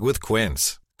price tag with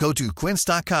Quince. Go to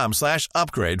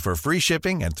quince.com/upgrade for free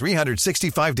shipping and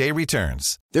 365-day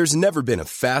returns. There's never been a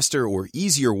faster or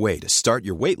easier way to start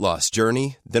your weight loss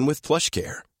journey than with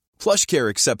PlushCare. PlushCare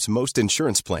accepts most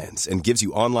insurance plans and gives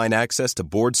you online access to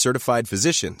board-certified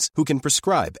physicians who can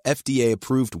prescribe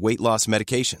FDA-approved weight loss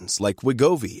medications like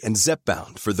Wegovy and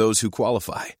Zepbound for those who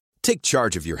qualify. Take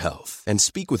charge of your health and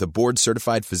speak with a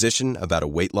board-certified physician about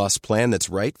a weight loss plan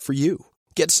that's right for you.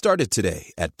 Get started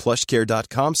today at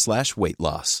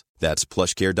plushcare.com/weightloss. That's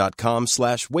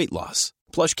plushcare.com/weightloss.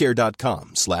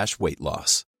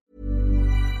 plushcare.com/weightloss.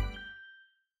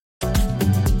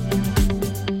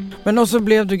 Men också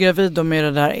blev du gravid då med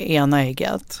det där ena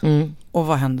ägget. Och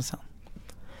vad hände sen?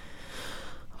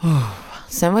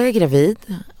 Sen var jag gravid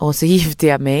och så gifte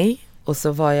jag mig och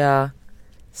så var jag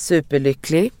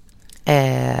superlycklig.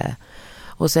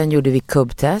 Och sen gjorde vi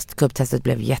kubbtest. Kubbtestet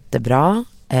blev jättebra.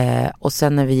 Och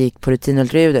sen när vi gick på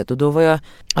rutinultraljudet och då var jag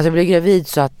blev gravid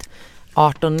så att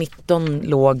 18-19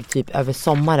 låg typ över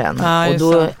sommaren. Och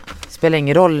då spelar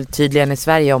ingen roll tydligen i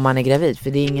Sverige om man är gravid,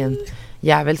 för det är ingen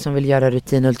jävel som vill göra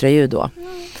rutinultraljud då.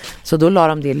 Så då la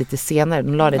de det lite senare.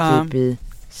 De la det typ i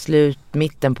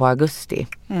mitten på augusti.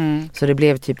 Så det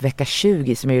blev typ vecka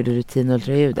 20 som jag gjorde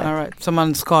rutinultraljudet. All right. Så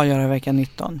man ska göra vecka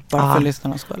 19 bara för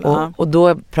lyssnarnas skull. Och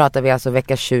då pratar vi alltså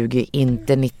vecka 20,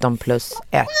 inte 19 plus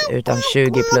 1 utan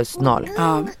 20 plus 0.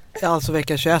 Ja, alltså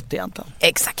vecka 21 egentligen.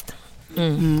 Exakt.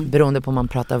 Beroende på om man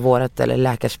pratar vårat eller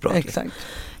läkarspråk. Exakt.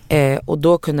 Och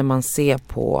då kunde man se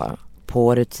på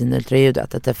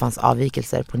rutinultraljudet att det fanns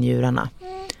avvikelser på njurarna.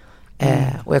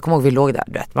 Och jag kommer ihåg vi låg där,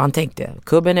 rätt. Man tänkte,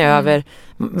 kubben är över.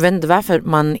 Vet inte varför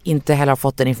man inte heller har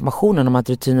fått den informationen om att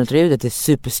rutinultraljudet är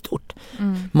superstort.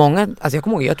 Många, alltså jag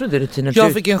kommer ihåg, jag trodde rutinultraljud.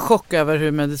 Jag fick en chock över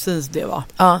hur medicinskt det var.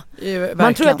 Ja.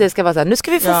 Man tror att det ska vara så här, nu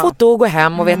ska vi få foto och gå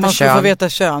hem och veta kön. Man ska få veta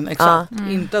kön, exakt.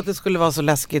 Inte att det skulle vara så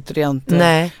läskigt rent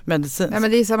medicinskt. Nej,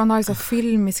 men det är så, man har ju så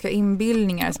filmiska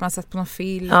inbildningar som man sett på någon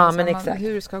film. Ja, men exakt.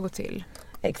 Hur det ska gå till.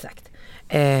 Exakt.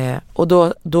 Och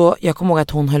då jag kommer ihåg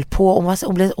att hon höll på, hon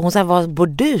var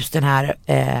bordus, den här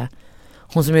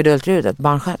hon som gjorde ultraljudet,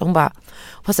 barnsköt. Hon var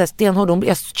så här stenhård.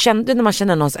 Jag kände när man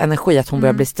känner någons energi att hon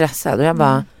började bli stressad, och jag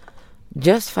bara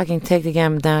just fucking take the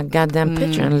goddamn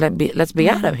picture and let's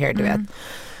be out of here, du vet.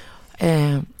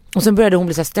 Och sen började hon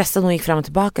bli så stressad, hon gick fram och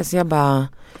tillbaka, så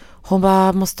hon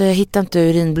bara måste hitta inte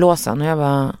urinblåsan, och jag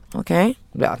bara okej,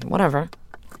 whatever.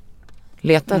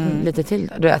 Leta lite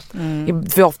till, du vet.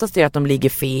 För oftast är det att de ligger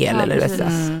fel eller vet så.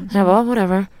 Jag bara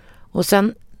whatever. Och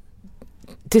sen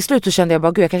till slut så kände jag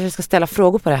bara, gud, jag kanske ska ställa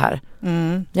frågor på det här.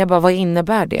 Jag bara, vad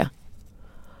innebär det?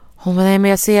 Hon bara, nej, men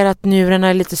jag ser att njurarna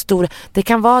är lite stora. Det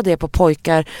kan vara det på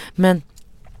pojkar, men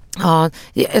ja,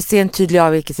 jag ser en tydlig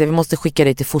avvikelse. Vi måste skicka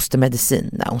dig till fostermedicin.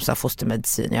 Nej, hon sa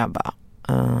fostermedicin. Jag bara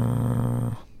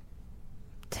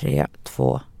 3,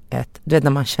 2, 1. Du vet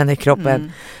när man känner i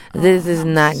kroppen this is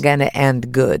not gonna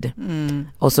end good.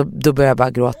 Och så då börjar jag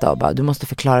bara gråta och bara, du måste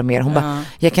förklara mer. Hon bara,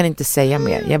 jag kan inte säga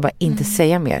mer. Jag bara, inte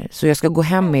säga mer. Så jag ska gå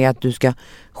hem med att du ska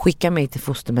skicka mig till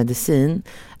fostermedicin,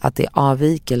 att det är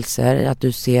avvikelser, att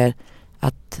du ser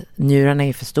att njurarna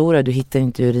är för stora, du hittar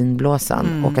inte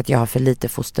urinblåsan och att jag har för lite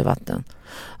fostervatten.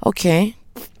 Okej.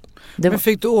 Men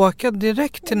fick du åka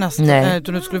direkt till nästa? Nej.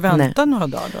 Utan du skulle vänta några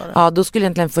dagar då? Ja, då skulle jag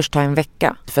egentligen först ta en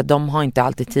vecka, för de har inte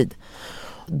alltid tid.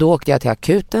 Då åkte jag till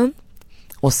akuten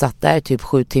och satt där typ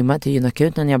 7 timmar till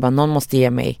gynakuten. Jag bara, någon måste ge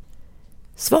mig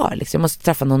svar. Liksom. Jag måste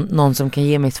träffa någon som kan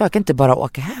ge mig svar. Jag kan inte bara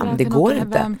åka hem, det går inte.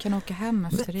 Vem kan åka hem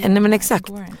efter det? Nej, men exakt.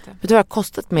 Vet du vad det har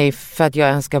kostat mig för att jag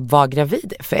ens ska vara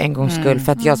gravid för en gångs skull?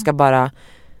 För att jag ska bara,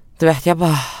 du vet, jag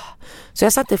bara... Så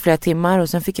jag satt i flera timmar och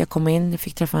sen fick jag komma in. Jag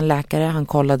fick träffa en läkare, han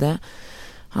kollade.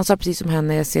 Han sa precis som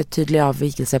henne, jag ser tydliga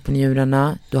avvikelser på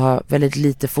njurarna. Du har väldigt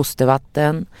lite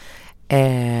fostervatten.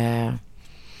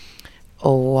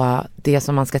 Och det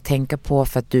som man ska tänka på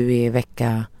för att du är i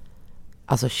vecka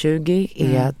 20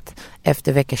 är att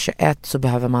efter vecka 21 så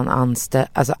behöver man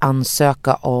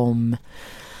ansöka om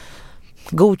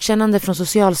godkännande från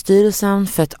Socialstyrelsen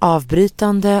för ett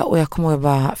avbrytande. Och jag kommer ihåg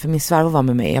bara, för min svärmor var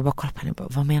med mig, jag bara kollade på henne,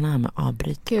 vad menar han med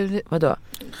avbrytande? Vadå?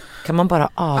 Kan man bara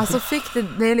Alltså fick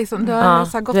det är liksom, du har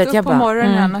så gått upp på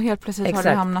morgonen och helt plötsligt har du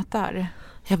hamnat där.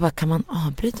 Jag bara, kan man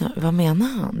avbryta? Vad menar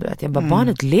han? Du vet, jag bara,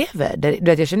 barnet lever. Du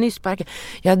vet, jag kände ju spark.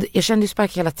 Jag kände ju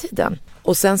spark hela tiden.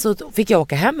 Och sen så fick jag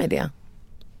åka hem med det.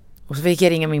 Och så fick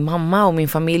jag ringa min mamma och min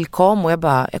familj kom och jag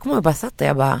kommer ihåg bara satt där,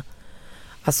 jag bara,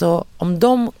 alltså om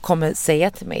de kommer säga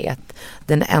till mig att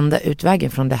den enda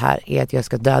utvägen från det här är att jag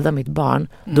ska döda mitt barn,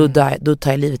 då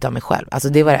tar jag livet av mig själv. Alltså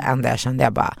det var det enda jag kände,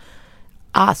 jag bara,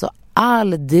 alltså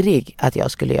aldrig att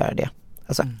jag skulle göra det.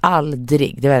 Alltså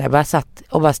aldrig. Det var det. Jag bara satt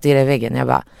och bara stirrade i väggen. Jag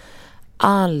bara,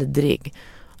 aldrig.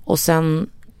 Och sen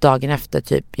dagen efter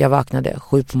typ, jag vaknade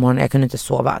 7 på morgonen, jag kunde inte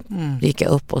sova. Gick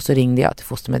jag upp och så ringde jag till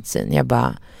fostermedicin. Jag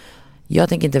bara, jag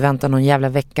tänker inte vänta någon jävla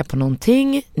vecka på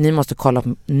någonting. Ni måste kolla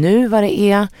nu vad det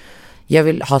är. Jag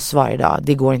vill ha svar idag.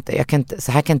 Det går inte. Jag kan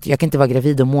inte vara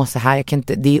gravid och må så här.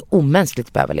 Det är omänskligt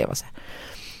att behöva leva så här.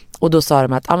 Och då sa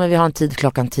de att men vi har en tid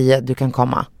klockan 10, du kan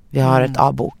komma. Vi har ett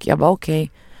A-bok. Jag bara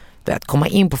okej. Att komma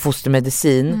in på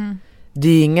fostermedicin, det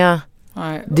är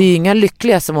ju inga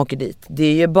lyckliga som åker dit. Det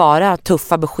är ju bara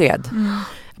tuffa besked.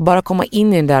 Bara komma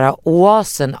in i den där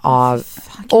oasen av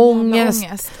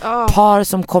ångest. Par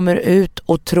som kommer ut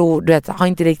och tror, du vet, har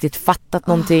inte riktigt fattat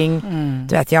någonting.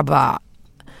 Du vet, jag bara...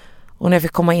 Och när jag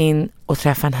fick komma in och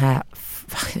träffa den här,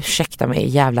 ursäkta mig,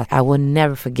 jävla, I will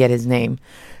never forget his name.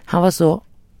 Han var så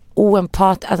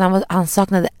oempat, alltså han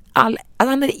saknade han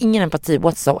hade ingen empati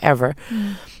whatsoever.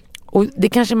 Och det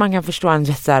kanske man kan förstå, han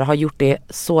har gjort det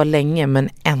så länge, men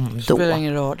ändå. Spelar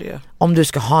ingen roll det. Om du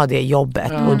ska ha det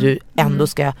jobbet och du ändå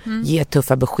ska ge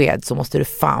tuffa besked, så måste du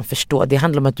fan förstå. Det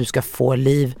handlar om att du ska få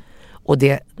liv och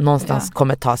det någonstans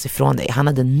kommer tas ifrån dig. Han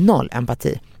hade 0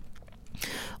 empati.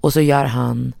 Och så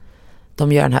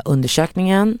de gör den här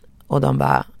undersökningen och de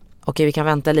bara, okej, vi kan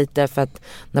vänta lite, för att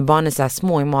när barn är så här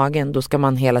små i magen, då ska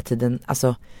man hela tiden,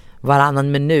 alltså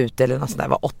varannan minut eller något sånt där,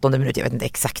 var 8:e minut, jag vet inte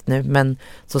exakt nu, men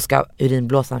så ska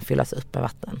urinblåsan fyllas upp med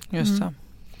vatten. Just det.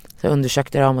 Så jag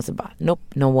undersökte dem och så bara,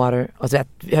 nope, no water. Och så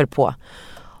vi höll på.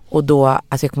 Och då,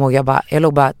 alltså jag kommer ihåg, jag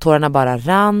låg bara, tårarna bara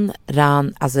rann,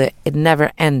 alltså it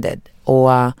never ended. Och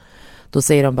då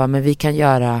säger de bara, men vi kan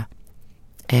göra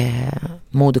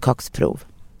moderkaksprov.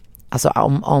 Alltså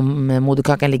om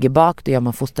moderkakan ligger bak, då gör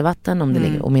man fostervatten, om det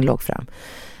ligger, och min låg fram.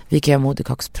 Vi kan göra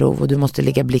moderkaksprov och du måste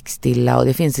ligga blickstilla och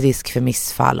det finns risk för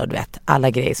missfall och du vet, alla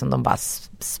grejer som de bara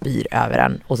spyr över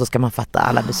en, och så ska man fatta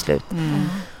alla beslut.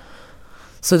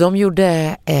 Så de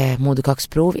gjorde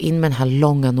moderkaksprov in med den här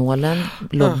långa nålen,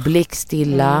 låg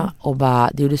blickstilla och bara,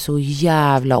 det gjorde så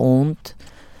jävla ont.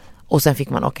 Och sen fick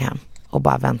man åka hem och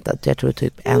bara vänta. Jag tror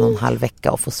typ 1,5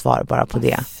 vecka och få svar bara på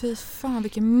det. Fy fan,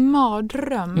 vilken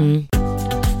mardröm.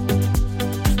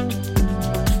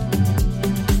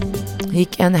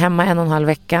 Gick hemma 1,5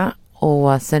 vecka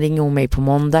och sen ringde hon mig på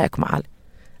måndag. Jag kommer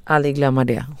aldrig glömma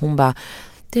det. Hon bara,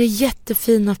 det är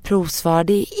jättefina provsvar,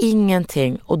 det är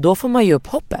ingenting. Och då får man ju upp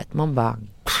hoppet. Man bara...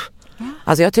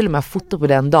 Alltså jag har till och med foto på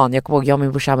den dagen. Jag kommer ihåg, jag och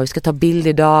min brorsa, vi ska ta bild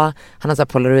idag. Han har så här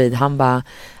polaroid. Han bara,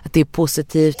 att det är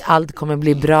positivt, allt kommer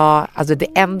bli bra. Alltså det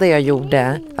enda jag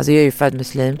gjorde, alltså jag är ju född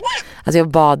muslim. Alltså jag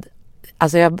bad,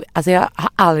 alltså jag har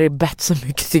aldrig bett så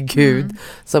mycket till Gud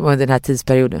som under den här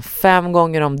tidsperioden. 5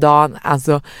 gånger om dagen.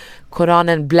 Alltså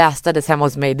Koranen blästades hemma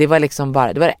hos mig. Det var liksom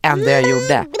bara, det var det enda jag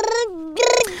gjorde.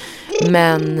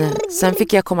 Men sen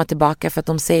fick jag komma tillbaka, för att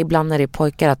de säger ibland när det är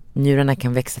pojkar att njurarna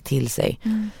kan växa till sig.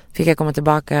 Fick jag komma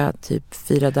tillbaka typ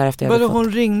 4 dagar efter jag hade fått.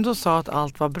 Hon ringde och sa att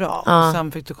allt var bra och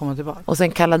sen fick du komma tillbaka. Och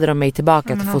sen kallade de mig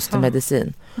tillbaka till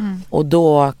fostermedicin. Och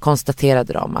då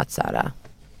konstaterade de att så här,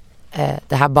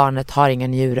 det här barnet har inga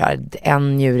njurar.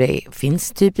 En njure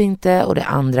finns typ inte och det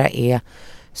andra är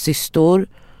cystor.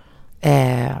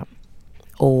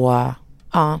 Och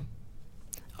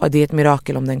det är ett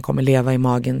mirakel om den kommer leva i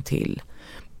magen till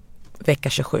vecka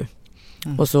 27.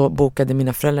 Och så bokade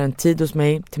mina föräldrar en tid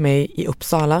till mig i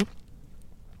Uppsala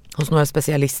hos några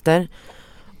specialister.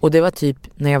 Och det var typ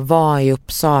när jag var i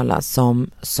Uppsala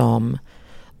som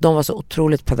de var så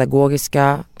otroligt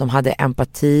pedagogiska. De hade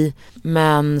empati.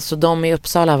 Men så de i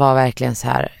Uppsala var verkligen så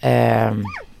här...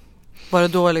 var det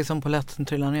då liksom polletten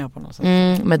trillade ner på något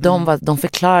sätt? Men de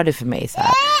förklarade för mig så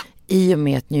här, i och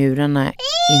med att njurarna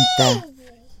inte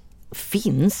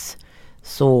finns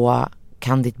så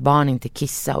kan ditt barn inte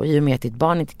kissa, och i och med att ditt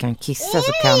barn inte kan kissa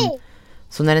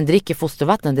så när den dricker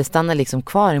fostervatten, det stannar liksom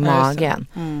kvar i magen.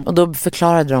 Och då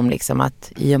förklarade de liksom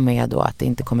att i och med då att det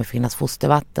inte kommer finnas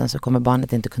fostervatten så kommer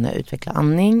barnet inte kunna utveckla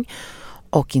andning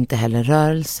och inte heller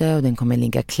rörelse, och den kommer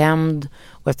ligga klämd,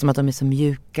 och eftersom att de är så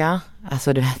mjuka,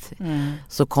 alltså du vet,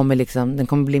 så kommer liksom, den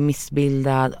kommer bli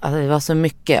missbildad, alltså det var så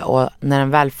mycket, och när den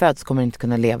väl föds kommer den inte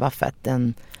kunna leva för att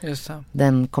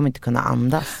den kommer inte kunna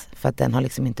andas för att den har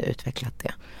liksom inte utvecklat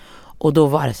det. Och då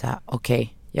var det så här,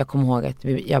 okej, jag kommer ihåg att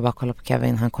jag bara kollade på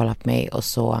Kevin, han kollade på mig, och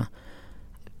så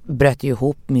bröt det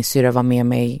ihop, min syra var med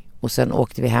mig, och sen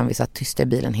åkte vi hem, vi satt tysta i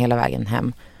bilen hela vägen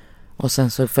hem, och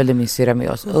sen så följde min syra med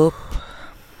oss upp.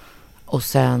 Och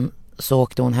sen så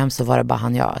åkte hon hem, så var det bara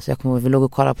han och jag. Så jag kommer ihåg, vi låg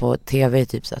och kollade på tv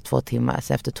typ så 2 timmar.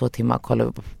 Så efter 2 timmar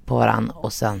kollade vi på varandra.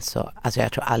 Och sen så, alltså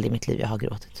jag tror aldrig i mitt liv jag har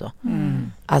gråtit så.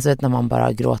 Alltså när man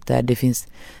bara gråter, det finns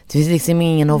liksom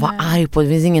ingen att vara arg på. Det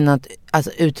finns ingen att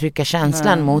uttrycka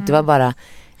känslan mot. Det var bara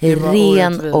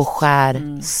ren och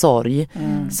skär sorg.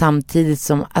 Samtidigt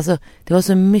som, alltså det var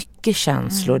så mycket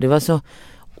känslor. Det var så,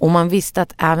 och man visste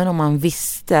att även om man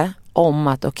visste om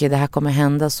att okej, det här kommer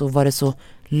hända, så var det så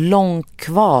långt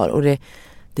kvar. Och det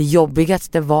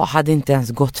jobbigaste hade inte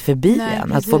ens gått förbi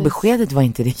än. Att få beskedet var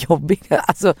inte det jobbiga.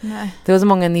 Alltså, det var så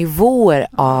många nivåer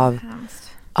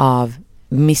av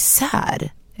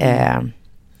misär.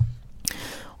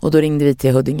 Och då ringde vi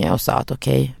till Huddinge och sa att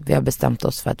okej, vi har bestämt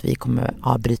oss för att vi kommer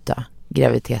avbryta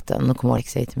graviditeten. Och kommer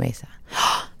Alex säga till mig så här: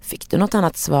 fick du något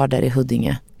annat svar där i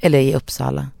Huddinge? Eller i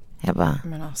Uppsala? Jag bara,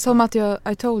 som att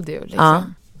I told you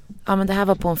liksom. Ja, men det här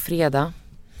var på en fredag.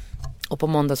 Och på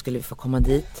måndag skulle vi få komma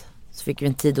dit. Så fick vi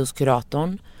en tid hos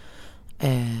kuratorn.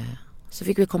 Så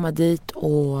fick vi komma dit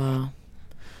och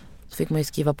så fick man ju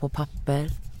skriva på papper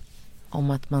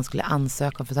om att man skulle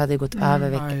ansöka, för det hade gått över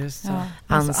veckan.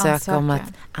 Ansöka om att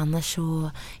annars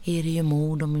så är det ju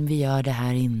mord om vi gör det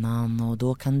här innan, och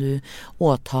då kan du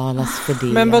åtalas för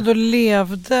det. Men vad då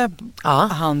levde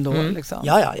han då liksom?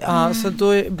 Ja. Så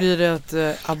då blir det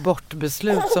ett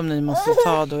abortbeslut som ni måste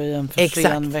ta då i en för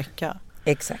sen vecka.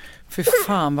 Exakt. För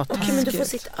fan vad taskigt. Men du får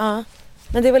sitta,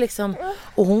 men det var liksom,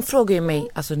 och hon frågar ju mig,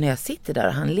 alltså när jag sitter där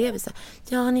och han lever så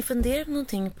här, har ni funderat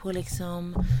någonting på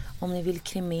liksom om ni vill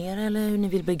kremera eller hur ni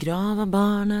vill begrava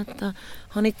barnet?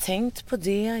 Har ni tänkt på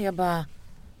det? Jag bara,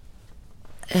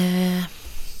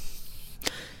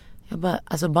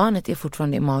 alltså barnet är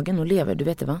fortfarande i magen och lever, du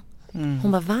vet det va?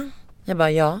 Hon bara, va? Jag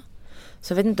bara, ja.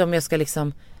 Så jag vet inte om jag ska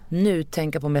liksom nu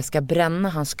tänka på om jag ska bränna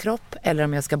hans kropp eller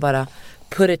om jag ska bara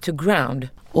put it to ground.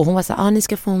 Och hon var så här, ni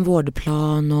ska få en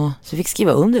vårdplan, och så vi fick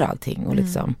skriva under allting och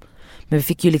liksom. Men vi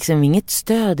fick ju liksom inget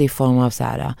stöd i form av så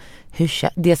här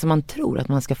det som man tror att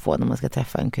man ska få när man ska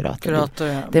träffa en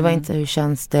kurator. Det var inte hur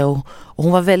känns det, och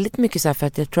hon var väldigt mycket så här, för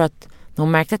att jag tror att när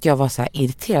hon märkte att jag var så här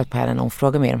irriterad på henne när hon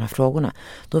frågade mig de här frågorna,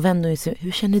 då vände hon sig,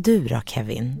 hur känner du då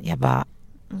Kevin? Jag bara,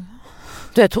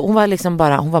 du vet, hon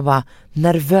var bara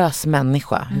nervös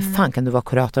människa. Hur fan kan du vara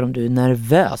kurator om du är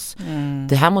nervös?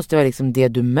 Det här måste vara liksom det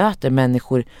du möter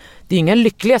människor. Det är inga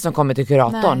lyckliga som kommer till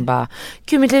kuratorn. Bara,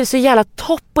 gud mitt liv är så jävla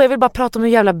topp och jag vill bara prata om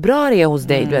hur jävla bra det är hos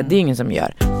dig. Du vet, det är ingen som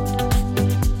gör.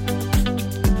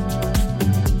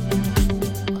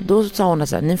 Då sa hon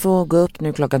så här, ni får gå upp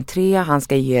nu 3:00. Han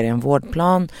ska ge er en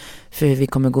vårdplan för hur vi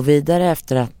kommer gå vidare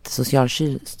efter att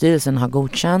Socialstyrelsen har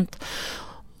godkänt.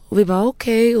 Och vi bara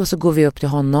okej. Och så går vi upp till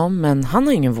honom. Men han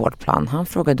har ingen vårdplan. Han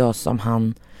frågade oss om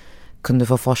han kunde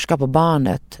få forska på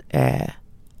barnet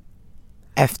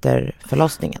efter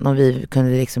förlossningen. Och vi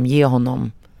kunde liksom ge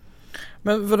honom.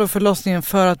 Men vadå förlossningen?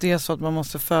 För att det är så att man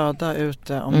måste föda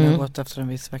ute om det har gått efter en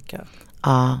viss vecka?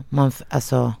 Ja,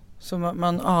 Så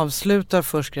man avslutar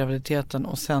först graviditeten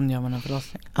och sen gör man en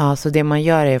förlossning? Ja, så det man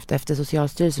gör är efter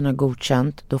Socialstyrelsen har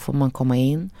godkänt, då får man komma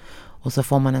in och så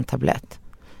får man en tablett.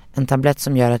 En tablett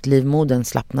som gör att livmodern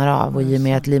slappnar av. Och i och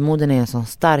med att livmodern är en sån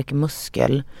stark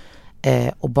muskel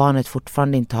och barnet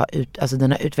fortfarande inte har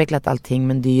den har utvecklat allting,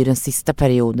 men det är ju den sista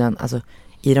perioden, alltså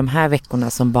i de här veckorna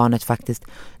som barnet faktiskt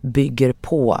bygger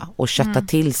på och köttar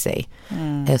till sig,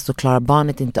 så klarar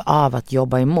barnet inte av att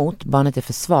jobba emot. Barnet är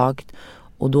för svagt.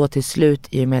 Och då till slut,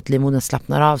 i och med att livmodern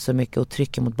slappnar av så mycket och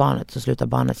trycker mot barnet, så slutar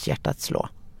barnets hjärta att slå.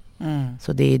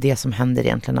 Så det är det som händer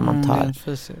egentligen när man tar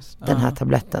den här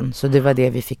tabletten. Så det var det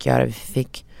vi fick göra. Vi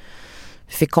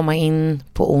fick komma in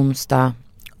på onsdag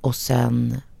och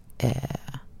sen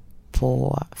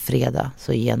på fredag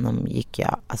så genomgick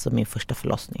jag alltså min första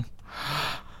förlossning.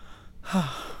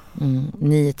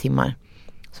 9 timmar.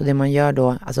 Så det man gör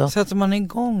då... Alltså, sätter man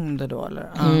igång det då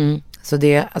eller?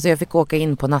 Så jag fick åka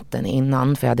in på natten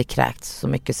innan, för jag hade kräkts så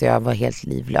mycket så jag var helt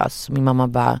livlös. Min mamma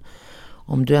bara,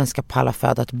 om du ens ska palla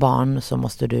föda ett barn så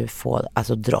måste du få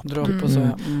dropp och så.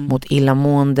 Mot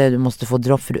illamående, du måste få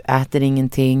dropp för du äter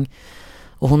ingenting.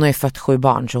 Och hon har ju fött 7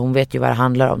 barn så hon vet ju vad det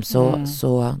handlar om.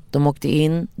 Så de åkte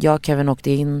in, jag och Kevin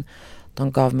åkte in,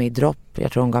 de gav mig dropp,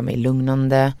 jag tror de gav mig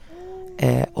lugnande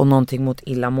och någonting mot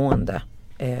illamående.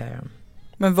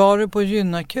 Men var du på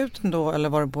gynakuten då eller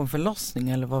var du på en förlossning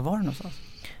eller vad var det någonstans?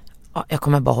 Ja, jag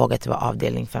kommer bara ihåg att det var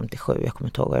avdelning 57. Jag kommer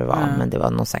inte ihåg vad det var, men det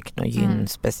var nog säkert någon gyn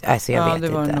alltså jag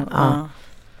vet inte.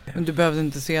 Men du behövde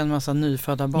inte se en massa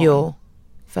nyfödda barn? Jo,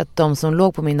 för att de som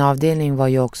låg på min avdelning var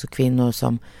ju också kvinnor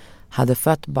som hade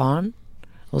fött barn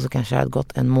Och så kanske det hade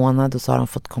gått en månad och så har de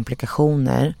fått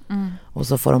komplikationer. Och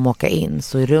så får de åka in.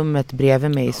 Så i rummet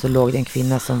bredvid mig så låg det en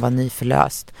kvinna som var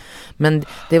nyförlöst. Men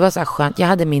det var så här skönt. Jag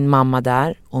hade min mamma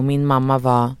där. Och min mamma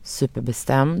var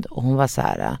superbestämd. Och hon var så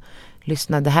här: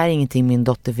 lyssna, det här är ingenting min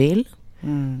dotter vill.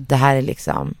 Det här är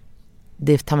liksom,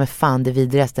 det tar mig fan det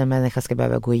vidrigaste en människa ska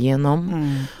behöva gå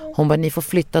igenom. Hon bara, ni får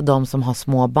flytta dem som har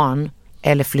små barn.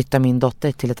 Eller flytta min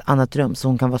dotter till ett annat rum. Så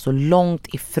hon kan vara så långt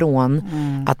ifrån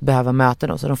att behöva möta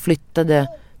dem. Så de flyttade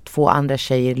 2 andra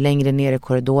tjejer längre ner i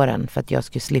korridoren. För att jag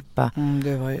skulle slippa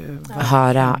det var ju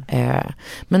höra.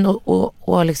 Men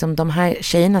och liksom de här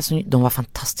tjejerna, de var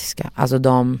fantastiska. Alltså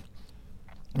de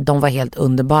var helt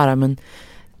underbara. Men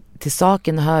till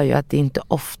saken hör ju att det inte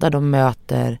ofta de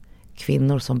möter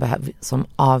kvinnor som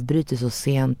avbryter så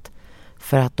sent.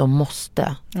 För att de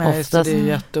måste. Nej, oftast, det är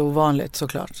jätteovanligt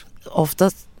såklart.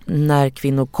 Oftast när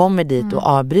kvinnor kommer dit och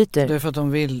avbryter, det är för att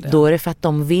de vill det. Då är det för att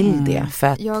de vill det. För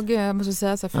att, jag måste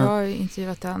säga så här, för jag har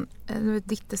intervjuat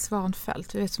Ditte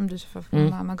Svanfeldt, vet som du får från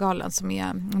Mammagalen, som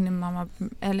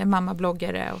är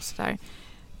mammabloggare och sådär.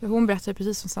 Hon berättar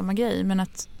precis om samma grej, men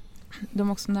att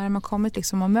de också när de har kommit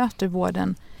liksom och möter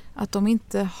vården, att de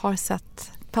inte har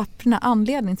sett papperna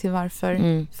anledning till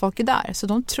varför folk är där. Så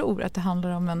de tror att det handlar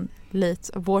om en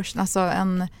late abortion, alltså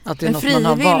en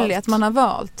frivillig, att man har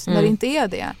valt, när det inte är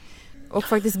det. Och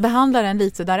faktiskt behandlar den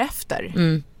lite därefter.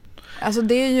 Alltså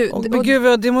det är ju...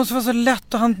 Gud, det måste vara så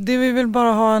lätt att det vill väl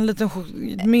bara ha en liten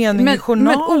mening i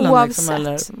journalen. Men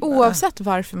liksom, oavsett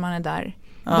varför man är där.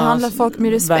 Behandla folk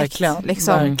med respekt. Verkligen,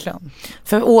 liksom. verkligen.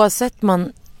 För oavsett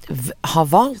man har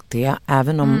valt det,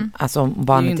 även om alltså,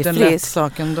 barnet är friskt,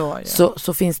 sak ändå, ja.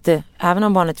 så finns det, även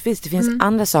om barnet är friskt, det finns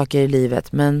andra saker i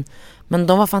livet, men de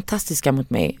var fantastiska mot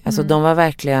mig. Alltså de var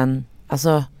verkligen,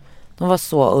 alltså de var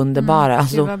så underbara.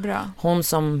 Alltså, var bra. Hon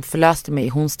som förlöste mig,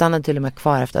 hon stannade till och med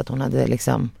kvar efter att hon hade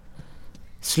liksom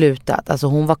slutat. Alltså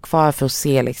hon var kvar för att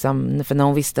se liksom, för när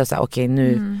hon visste så här, okej,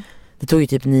 nu det tog ju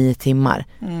typ 9 timmar.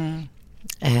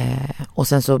 Och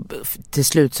sen så till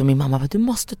slut så min mamma bara, du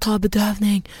måste ta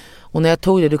bedövning. Och när jag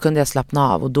tog det, då kunde jag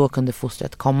slappna av och då kunde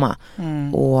fostret komma.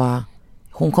 Och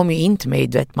hon kom ju in till mig,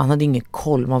 du vet, man hade ingen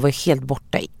koll, man var helt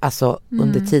borta alltså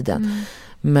under tiden.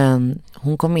 Men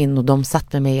hon kom in och de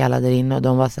satt med mig alla där inne och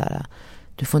de var så här,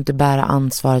 du får inte bära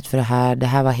ansvaret för det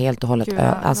här var helt och hållet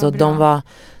alltså de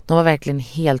var verkligen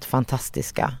helt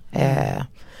fantastiska.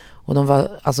 Och de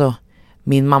var, alltså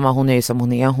min mamma, hon är ju som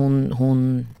hon är,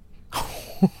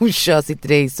 hon kör sitt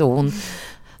race och hon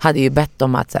hade ju bett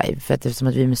om att, för att eftersom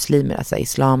att vi är muslimer, alltså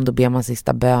islam, då ber man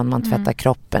sista bön, man tvättar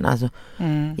kroppen alltså,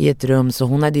 i ett rum. Så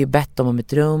hon hade ju bett om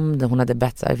ett rum där hon hade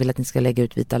bett så här, jag vill att ni ska lägga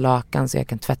ut vita lakan så jag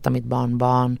kan tvätta mitt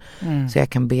barnbarn, så jag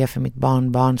kan be för mitt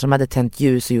barnbarn, som hade tänt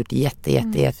ljus och gjort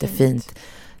jättefint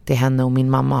till henne. Och min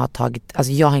mamma har tagit,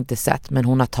 alltså jag har inte sett, men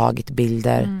hon har tagit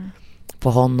bilder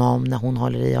på honom när hon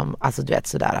håller i honom, alltså du vet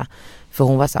sådär. För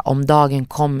hon var så här, om dagen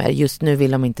kommer, just nu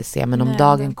vill de inte se, men om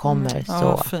dagen kommer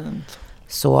så fint.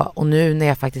 Så, och nu när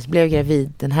jag faktiskt blev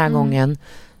gravid den här gången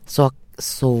så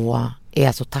är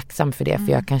jag så tacksam för det.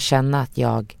 För jag kan känna att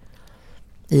jag,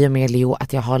 i och med Leo,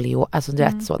 att jag har Leo, alltså du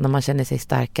vet så, när man känner sig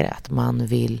starkare, att man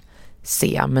vill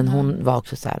se. Men hon var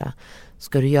också så här,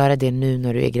 ska du göra det nu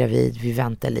när du är gravid? Vi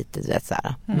väntar lite, du vet så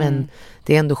här. Men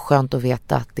det är ändå skönt att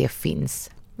veta att det finns.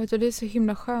 Vet du, det är så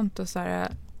himla skönt och så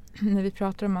här, när vi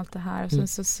pratar om allt det här.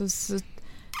 Så,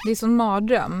 det är sån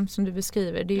mardröm som du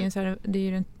beskriver. Det är ju så här, det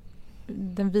är ju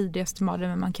den vidrigaste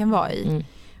mardrömmen man kan vara i.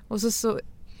 Och så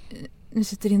nu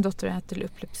sitter din dotter och äter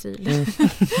Luplepsyl.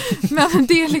 Men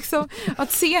det är liksom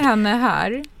att se henne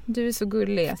här. Du är så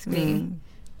gullig, älskling.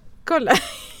 Kolla.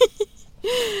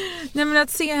 Nej, men att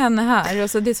se henne här,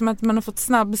 alltså det är som att man har fått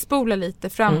snabbspola lite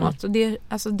framåt. Och det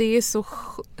är så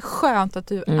skönt att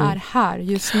du är här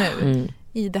just nu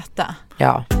i detta.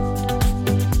 Ja.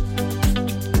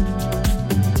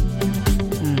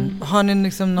 Har ni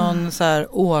liksom någon så här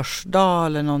årsdag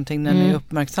eller någonting när ni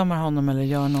uppmärksammar honom eller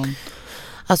gör någon?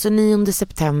 Alltså 9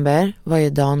 september var ju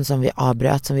dagen som vi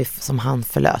avbröt, som han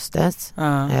förlöstes.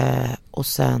 Och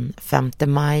sen 5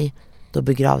 maj, då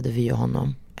begravde vi ju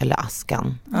honom, eller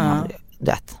askan.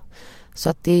 Det. Så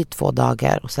att det är 2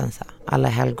 dagar och sen så här, alla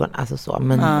helgon, alltså så.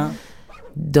 Men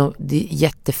det är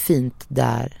jättefint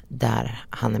där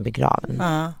han är begraven.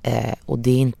 Och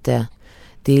det är inte...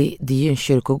 Det är ju en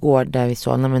kyrkogård där vi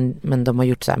så, men de har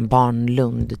gjort så här en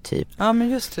barnlund typ. Ja, men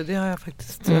just det har jag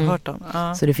faktiskt hört om.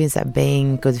 Så det finns så här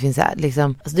bänk och det finns så här,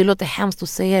 liksom, alltså det låter hemskt att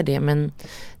säga det, men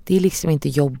det är liksom inte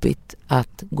jobbigt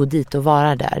att gå dit och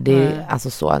vara där. Det är alltså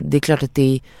så, det är klart att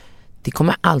det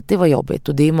kommer alltid vara jobbigt,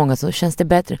 och det är många som känns det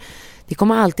bättre. Det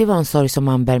kommer alltid vara en sorg som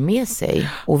man bär med sig,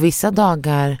 och vissa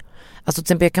dagar, alltså till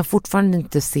exempel jag kan fortfarande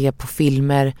inte se på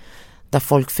filmer där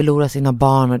folk förlorar sina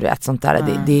barn och du vet sånt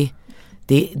där.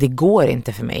 Det går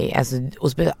inte för mig. Alltså,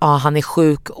 han är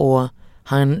sjuk och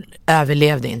han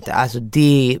överlevde inte. Alltså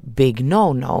det är big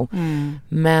no-no.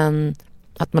 Men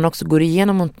att man också går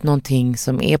igenom någonting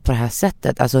som är på det här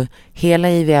sättet. Alltså hela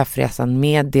IVF-resan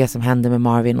med det som hände med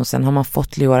Marvin och sen har man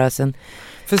fått Leora sen.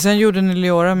 För sen gjorde ni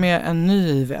Leora med en ny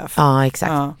IVF. Ja,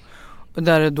 exakt. Ja. Och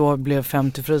där det då blev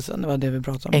 5 till frysen. Det var det vi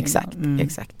pratade om. Exakt,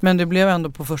 exakt. Men det blev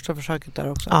ändå på första försöket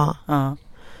där också. Ja.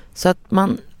 Så att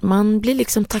man blir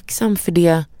liksom tacksam för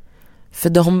det. För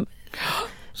dem.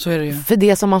 Så är det ju. För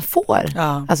det som man får.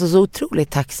 Ja. Alltså så otroligt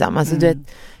tacksam. Alltså du vet,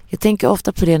 jag tänker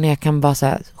ofta på det när jag kan vara så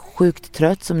här sjukt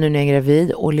trött som nu när jag är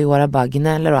gravid och Leora bara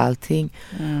gnäller och allting.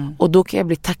 Och då kan jag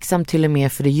bli tacksam till och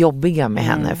med för det jobbiga med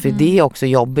henne. För det är också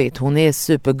jobbigt. Hon är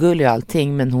supergullig och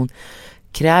allting men hon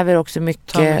kräver också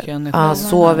mycket.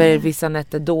 Sover vissa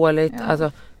nätter dåligt. Ja.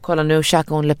 Alltså kolla nu,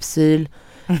 käkar hon Lepsyl.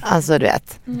 Alltså du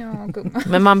vet.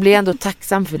 Men man blir ändå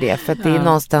tacksam för det. För att det är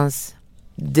någonstans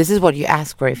this is what you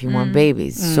ask for if you want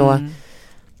babies. Så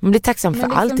man blir tacksam för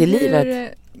allt i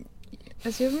livet.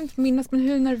 Alltså jag vill inte minnas, men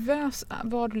hur nervös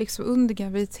var du liksom under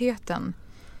graviditeten?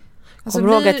 Alltså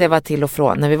kommer ihåg att det var till och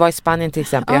från. När vi var i Spanien till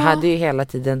exempel. Jag hade ju hela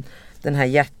tiden den här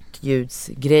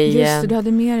hjärtljudsgrejen. Just det, du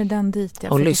hade med dig den dit.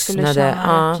 Och lyssnade.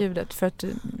 Hjärtljudet för att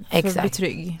bli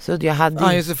trygg. Så jag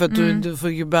hade just det, för att du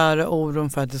fick ju bära oron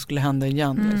för att det skulle hända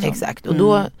igen. Liksom. Exakt,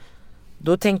 och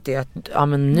då tänkte jag att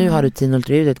men nu har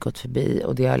rutinultraljudet gått förbi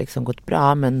och det har liksom gått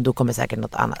bra, men då kommer säkert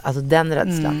något annat. Alltså den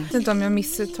rädslan. Jag vet inte om jag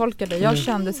misstolkade. Jag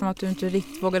kände som att du inte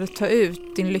riktigt vågade ta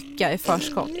ut din lycka i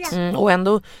förskott. Och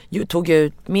ändå tog jag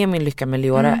ut mer min lycka med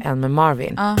Leora än med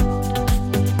Marvin.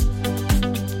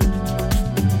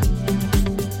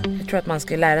 Jag tror att man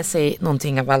ska lära sig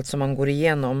någonting av allt som man går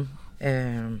igenom.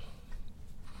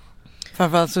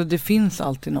 Framförallt så det finns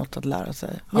alltid något att lära sig.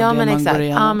 Ja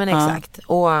men exakt.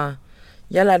 Och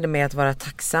jag lärde mig att vara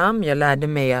tacksam. Jag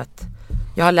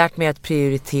har lärt mig att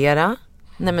prioritera.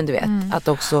 Nej men du vet, att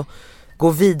också gå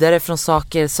vidare från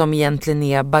saker som egentligen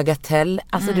är bagatell.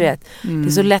 Alltså du vet, det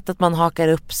är så lätt att man hakar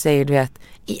upp sig, du vet,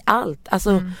 i allt.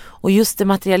 Alltså, och just det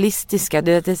materialistiska,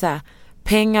 du vet, det är så här,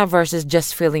 pengar versus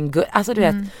just feeling good. Alltså du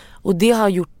vet, och det har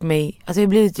gjort mig, alltså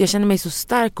jag känner mig så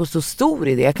stark och så stor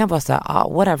i det. Jag kan bara säga,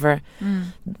 whatever.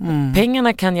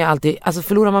 Pengarna kan jag alltid, alltså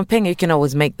förlorar man pengar, you can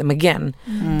always make them again.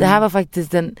 Det här var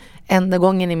faktiskt den enda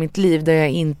gången i mitt liv där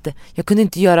jag kunde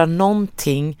inte göra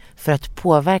någonting för att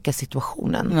påverka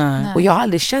situationen. Nej. Och jag har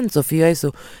aldrig känt så, för jag är så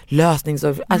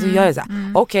alltså jag är så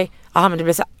här, okej, men det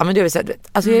blir så, men det är så här,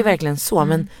 alltså jag är verkligen så,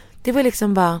 men det var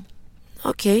liksom bara,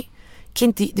 okej.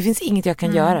 Det finns inget jag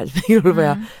kan göra. Vad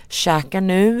jag käkar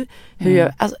nu, hur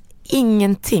jag, alltså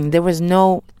ingenting. There was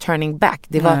no turning back.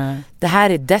 Det här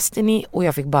är destiny och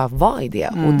jag fick bara vara i det.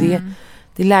 Och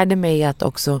det lärde mig att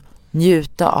också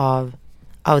njuta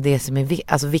av det som är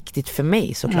alltså viktigt för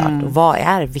mig, såklart. Och vad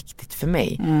är viktigt för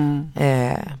mig?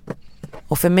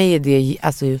 Och för mig är det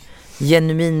alltså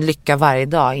genuin lycka varje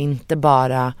dag, inte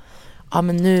bara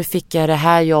men nu fick jag det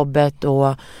här jobbet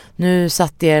och nu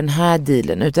satte jag den här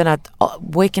dealen, utan att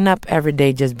waking up every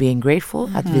day just being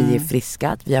grateful, att vi är friska,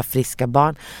 att vi har friska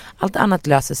barn. Allt annat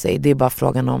löser sig, det är bara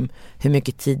frågan om hur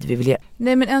mycket tid vi vill ge.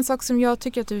 Nej, men en sak som jag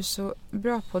tycker att du är så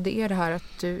bra på, det är det här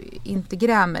att du inte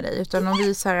grämer dig, utan om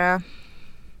vi så här,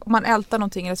 om man ältar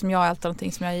någonting, eller som jag ältar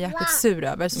någonting som jag är jäkligt sur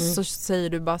över, så säger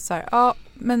du bara så här,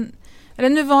 men eller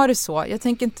nu var det så. Jag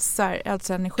tänker inte så här,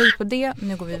 alltså energi på det.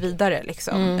 Nu går vi vidare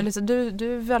liksom. Eller så du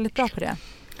är väldigt bra på det.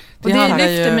 Och det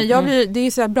lyfter mig. Det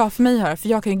är så här bra för mig här, för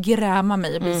jag kan ju gräma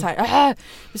mig och bli så här, jag är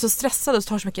så stressad och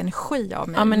tar så mycket energi av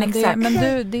mig. Ja, men exakt.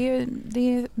 Det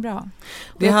är bra.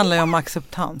 Det handlar ju om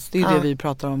acceptans. Det är det vi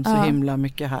pratar om så himla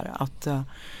mycket här, att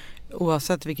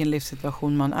oavsett vilken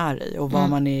livssituation man är i och vad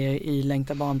man är i,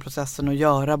 längta barnprocessen och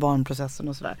göra barnprocessen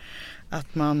och sådär,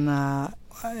 att man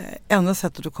enda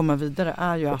sättet att komma vidare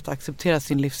är ju att acceptera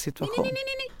sin livssituation.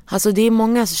 Alltså det är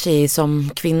många tjejer som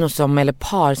kvinnor som, eller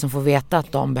par som får veta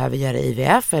att de behöver göra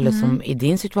IVF eller som i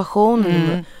din situation.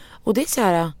 Och det är så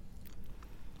här,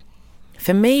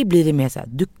 för mig blir det mer så här,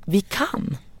 vi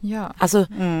kan. Ja. Alltså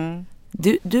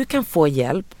du kan få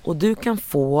hjälp och du kan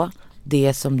få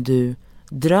det som du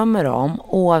drömmer om,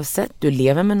 oavsett du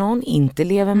lever med någon, inte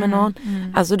lever med någon.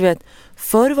 Alltså du vet,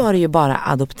 förr var det ju bara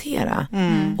adoptera.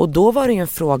 Och då var det ju en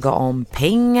fråga om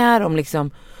pengar, om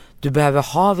liksom du behöver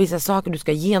ha vissa saker, du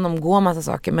ska genomgå massa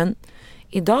saker, men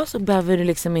idag så behöver du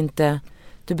liksom inte,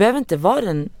 du behöver inte vara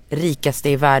den rikaste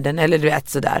i världen, eller du vet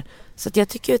sådär. Så att jag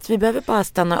tycker att vi behöver bara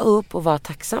stanna upp och vara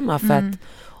tacksamma för att,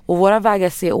 och våra vägar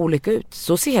ser olika ut.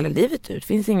 Så ser hela livet ut. Det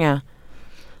finns inga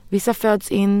Vissa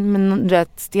föds in med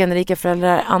rätt stenrika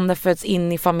föräldrar. Andra föds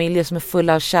in i familjer som är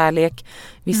fulla av kärlek.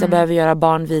 Vissa behöver göra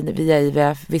barn via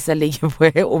IVF. Vissa ligger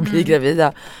på och blir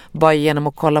gravida bara genom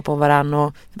att kolla på varandra.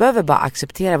 Och vi behöver bara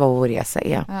acceptera vad vår resa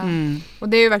är. Ja. Och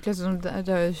det är ju verkligen som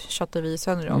det tjatar vi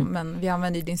sönder om. Men vi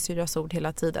använder ju din syrras ord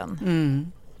hela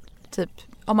tiden. Typ,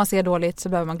 om man ser dåligt så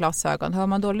behöver man glasögon. Hör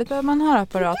man dåligt behöver man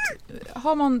hörapparat.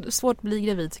 Har man svårt att bli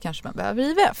gravid så kanske man behöver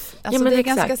IVF. Alltså det är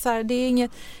ganska så här, det är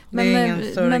inget... det är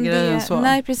ingen större grej än så.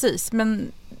 Nej, precis.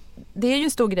 Men det är ju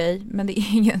en stor grej, men det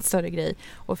är ingen större grej.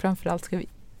 Och framförallt ska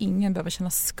ingen behöva känna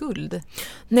skuld.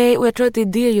 Nej, och jag tror att det är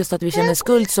det just att vi känner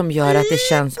skuld som gör att det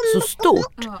känns så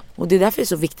stort. Och det är därför det är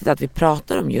så viktigt att vi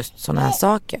pratar om just sådana här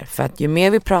saker. För att ju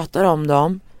mer vi pratar om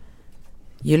dem,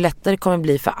 ju lättare kommer det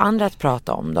bli för andra att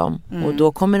prata om dem. Och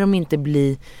då kommer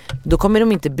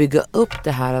de inte bygga upp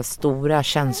det här stora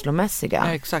känslomässiga.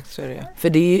 Ja, exakt så är det. För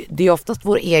det är oftast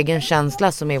vår egen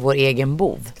känsla som är vår egen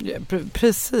bov. Ja,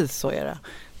 precis så är det.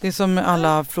 Det är som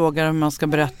alla frågar om man ska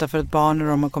berätta för ett barn när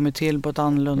de har kommit till på ett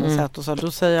annorlunda sätt. Och så,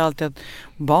 då säger jag alltid att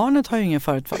barnet har ju ingen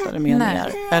förutfattade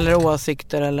meningar. Eller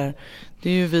åsikter. Eller, det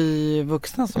är ju vi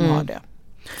vuxna som har det.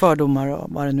 Fördomar och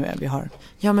vad det nu är vi har.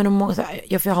 Ja, men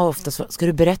jag har ofta så, ska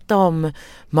du berätta om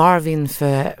Marvin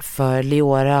för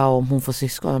Leora och om hon får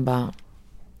syskon? Och bara,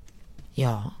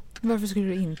 ja. Varför skulle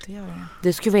du inte göra det?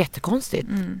 Det skulle vara jättekonstigt.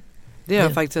 Det är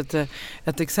faktiskt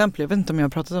ett exempel. Jag vet inte om jag har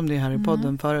pratat om det här i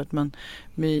podden förut. Men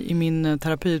i min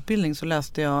terapiutbildning så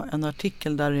läste jag en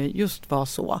artikel där det just var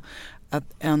så. Att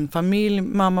en familj,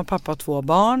 mamma, pappa, 2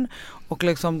 barn. Och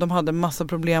liksom, de hade massa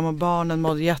problem och barnen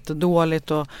mådde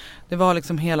jättedåligt. Och det var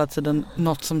liksom hela tiden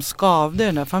något som skavde i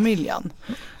den här familjen.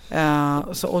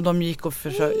 Och de gick och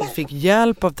fick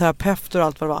hjälp av terapeuter och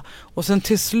allt vad det var. Och sen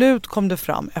till slut kom det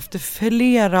fram efter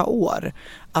flera år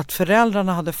att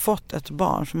föräldrarna hade fått ett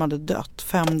barn som hade dött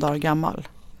 5 dagar gammal.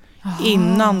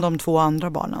 Innan de 2 andra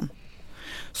barnen.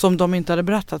 Som de inte hade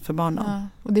berättat för barnen. Ja,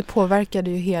 och det påverkade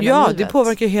ju hela livet. Ja, det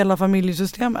påverkar hela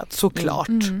familjesystemet, såklart.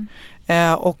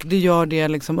 Och det gör det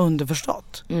liksom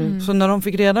underförstått. Så när de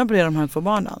fick reda på det, de här 2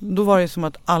 barnen, då var det som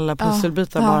att alla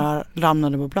pusselbitar bara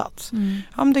ramlade på plats.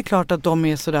 Ja, men det är klart att de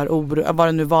är sådär vad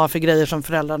det nu var för grejer som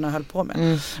föräldrarna höll på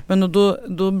med. Men då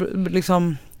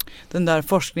liksom... Den där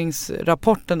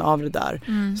forskningsrapporten av det där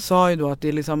sa ju då att det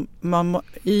är liksom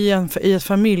i ett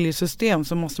familjesystem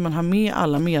så måste man ha med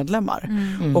alla medlemmar.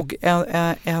 Och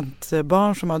ett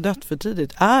barn som har dött för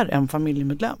tidigt är en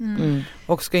familjemedlem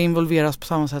och ska involveras på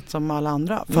samma sätt som alla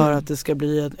andra för att det ska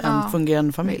bli en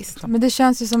fungerande familj. Men det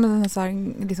känns ju som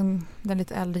liksom, den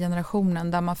lite äldre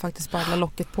generationen där man faktiskt bara la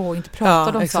locket på och inte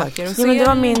pratade om saker. Och men det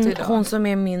var hon som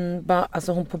är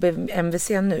alltså hon på MVC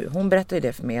nu, hon berättade ju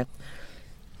det för mig att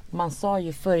man sa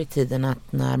ju förr i tiden att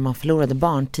när man förlorade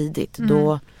barn tidigt,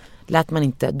 då lät man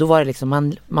inte, då var det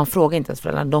liksom, man frågade inte ens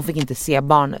föräldrarna, de fick inte se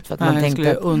barnet för att man tänkte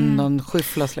skulle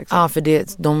undanskyfflas liksom. Ja,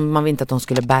 för man vill inte att de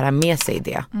skulle bära med sig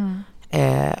det.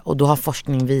 Och då har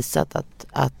forskning visat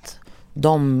att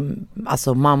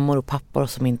alltså mammor och pappor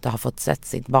som inte har fått sett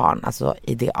sitt barn, alltså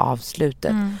i det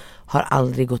avslutet, har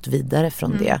aldrig gått vidare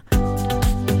från det.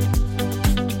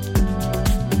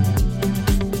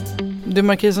 Du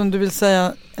Marquis, om du vill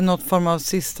säga något form av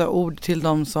sista ord till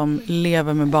de som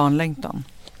lever med barnlängtan?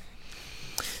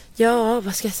 Ja,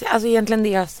 vad ska jag säga? Alltså egentligen det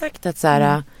jag har sagt att så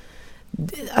här,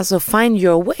 alltså find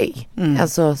your way.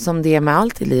 Alltså som det är med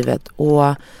allt i livet. Och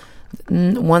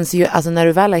alltså när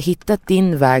du väl har hittat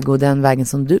din väg och den vägen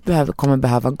som du kommer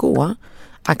behöva gå,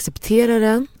 acceptera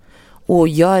den och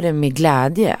gör det med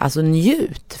glädje. Alltså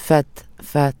njut för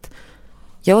att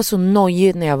jag var så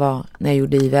nojig när jag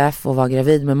gjorde IVF och var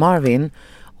gravid med Marvin.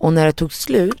 Och när det tog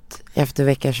slut efter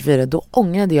vecka 24, då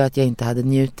ångrade jag att jag inte hade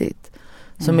njutit.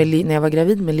 Så när jag var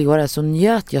gravid med Leora så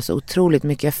njöt jag så otroligt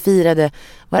mycket. Jag firade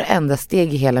varenda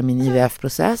steg i hela min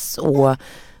IVF-process och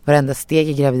varenda steg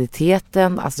i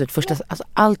graviditeten. Alltså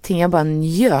allting, jag bara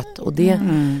njöt. Och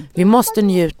vi måste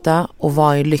njuta och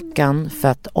vara i lyckan för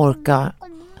att orka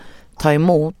ta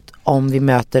emot om vi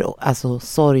möter alltså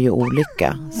sorg och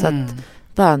olycka. Så att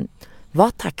bara var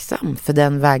tacksam för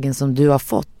den vägen som du har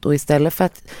fått. Och istället för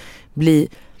att bli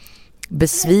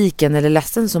besviken eller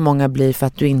ledsen som många blir för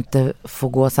att du inte får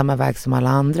gå samma väg som alla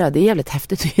andra. Det är jävligt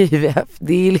häftigt i IVF.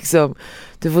 Det är liksom,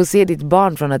 du får se ditt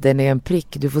barn från att den är en prick.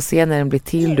 Du får se när den blir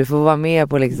till. Du får vara med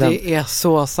på liksom. Det är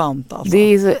så sant alltså. Det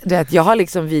är så, jag har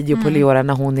liksom video på Leora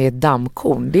när hon är ett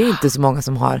dammkorn. Det är inte så många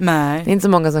som har. Nej. Det är inte så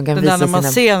många som kan visa när man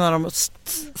ser när de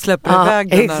släpper iväg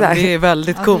den där, det är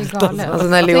väldigt coolt. Alltså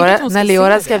när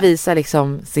Leora ska visa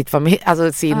liksom sitt familj,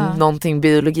 alltså sin någonting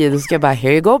biologi, då ska jag bara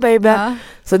here you go baby.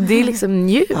 Så det är liksom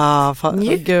njut.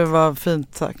 Gud vad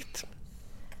fint sagt.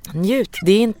 Njut,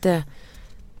 det är inte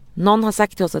någon har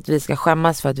sagt till oss att vi ska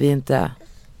skämmas för att vi inte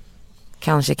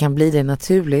kanske kan bli det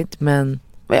naturligt, men det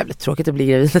var jävligt tråkigt att bli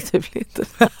gravid naturligt.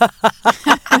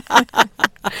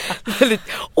 Väldigt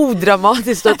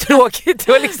odramatiskt och tråkigt.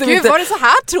 Det var liksom Gud, inte, var det så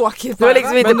här tråkigt? det var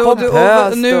liksom inte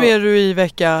pompöst. Nu är du i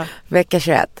vecka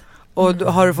 21. och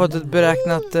har du fått ett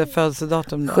beräknat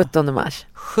födelsedatum då? 17 mars.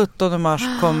 17 mars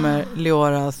kommer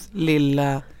Leoras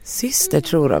lilla syster,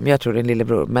 tror de. Jag tror det är en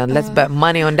lillebror. Men let's bet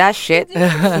money on that shit.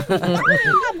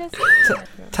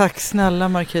 Tack snälla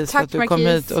Marquis för att du kom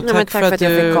hit. Och tack för att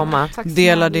jag fick komma.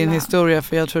 Delar din historia,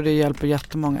 för jag tror det hjälper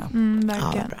jättemånga.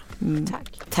 Verkligen. Ja,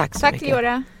 tack så tack mycket.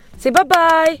 Leora. Säg bye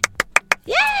bye.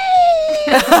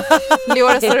 Yay!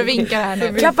 Leora står och vinkar här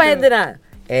nu. Klappa händerna.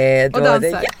 Och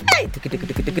dansar.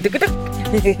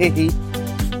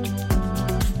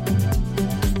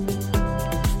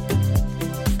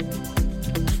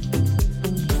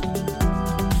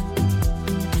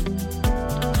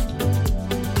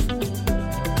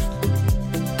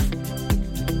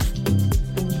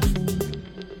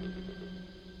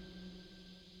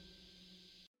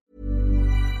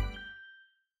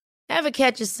 Ever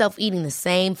catch yourself eating the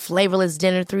same flavorless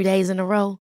dinner 3 days in a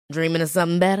row? Dreaming of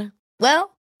something better?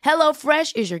 Well,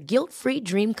 HelloFresh is your guilt-free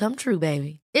dream come true,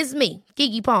 baby. It's me,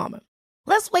 Keke Palmer.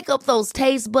 Let's wake up those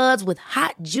taste buds with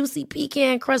hot, juicy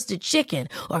pecan-crusted chicken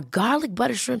or garlic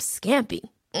butter shrimp scampi.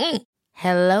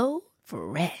 Hello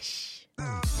Fresh.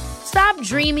 Stop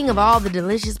dreaming of all the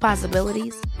delicious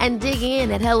possibilities and dig in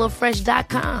at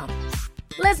HelloFresh.com.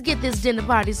 Let's get this dinner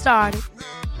party started.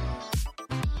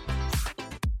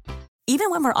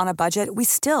 Even when we're on a budget, we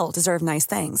still deserve nice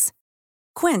things.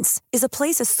 Quince is a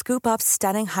place to scoop up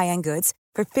stunning high-end goods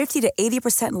for 50 to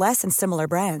 80% less than similar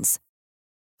brands.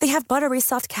 They have buttery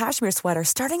soft cashmere sweaters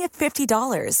starting at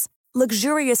 $50,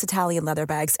 luxurious Italian leather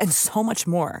bags, and so much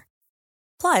more.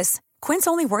 Plus, Quince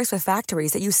only works with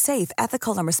factories that use safe,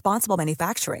 ethical, and responsible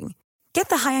manufacturing. Get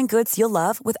the high-end goods you'll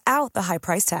love without the high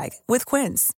price tag with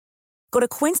Quince. Go to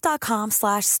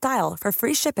quince.com/style for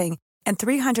free shipping and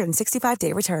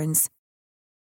 365-day returns.